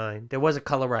 $199. There was a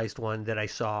colorized one that I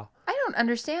saw. I don't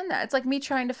understand that. It's like me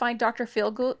trying to find Dr.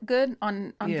 Feelgood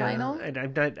on vinyl. And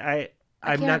I'm not.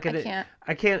 I'm not gonna.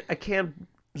 I can't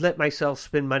let myself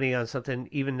spend money on something,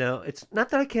 even though it's not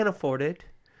that I can't afford it,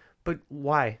 but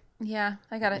why? Yeah,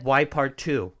 I got it. Why part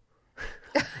 2?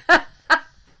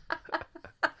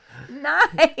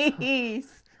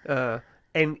 Nice.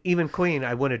 And even Queen,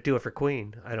 I wouldn't do it for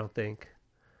Queen. I don't think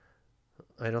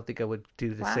I would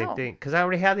do the same Wow. thing because I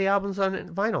already have the albums on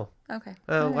vinyl. Okay.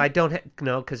 Oh, I don't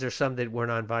no, because there's some that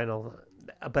weren't on vinyl,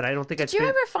 but I don't think Did you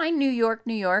ever find New York,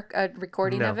 a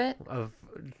recording of it?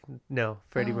 No,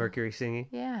 Freddie Mercury singing.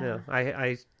 Yeah. No,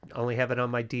 I only have it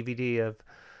on my DVD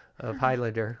of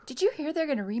Highlander. Did you hear they're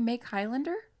going to remake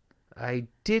Highlander? I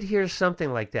did hear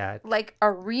something like that. Like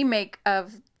a remake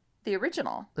of the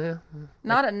original, Yeah,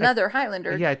 not another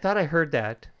Highlander. yeah, I thought I heard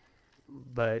that,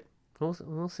 but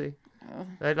we'll see.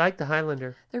 I like the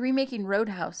Highlander. They're remaking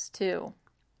Roadhouse too.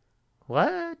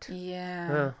 What?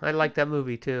 Yeah, I like that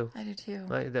movie too. I do too.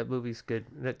 That movie's good.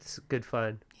 That's good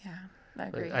fun. Yeah, I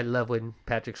agree. I love when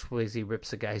Patrick Swayze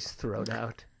rips a guy's throat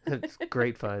out. It's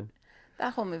great fun.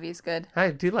 That whole movie's good. I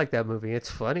do like that movie. It's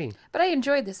funny. But I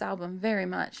enjoyed this album very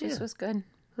much. This was good.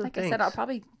 Oh, Like I said, thanks. I'll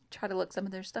probably try to look some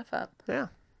of their stuff up. Yeah.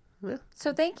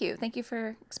 So thank you. Thank you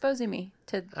for exposing me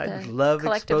to I the love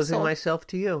collective exposing soul. myself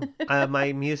to you.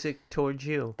 My music towards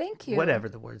you. Thank you. Whatever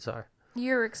the words are.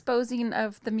 Your exposing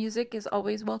of the music is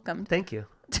always welcomed. Thank you.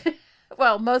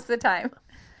 Well, most of the time.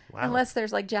 Wow. Unless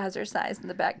there's like jazzercise in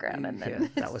the background. And then Yeah,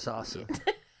 that was awesome.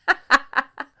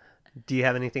 Do you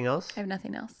have anything else? I have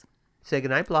nothing else. Say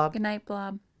goodnight, Blob. Good night,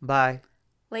 Blob. Bye.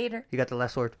 Later. You got the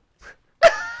last word.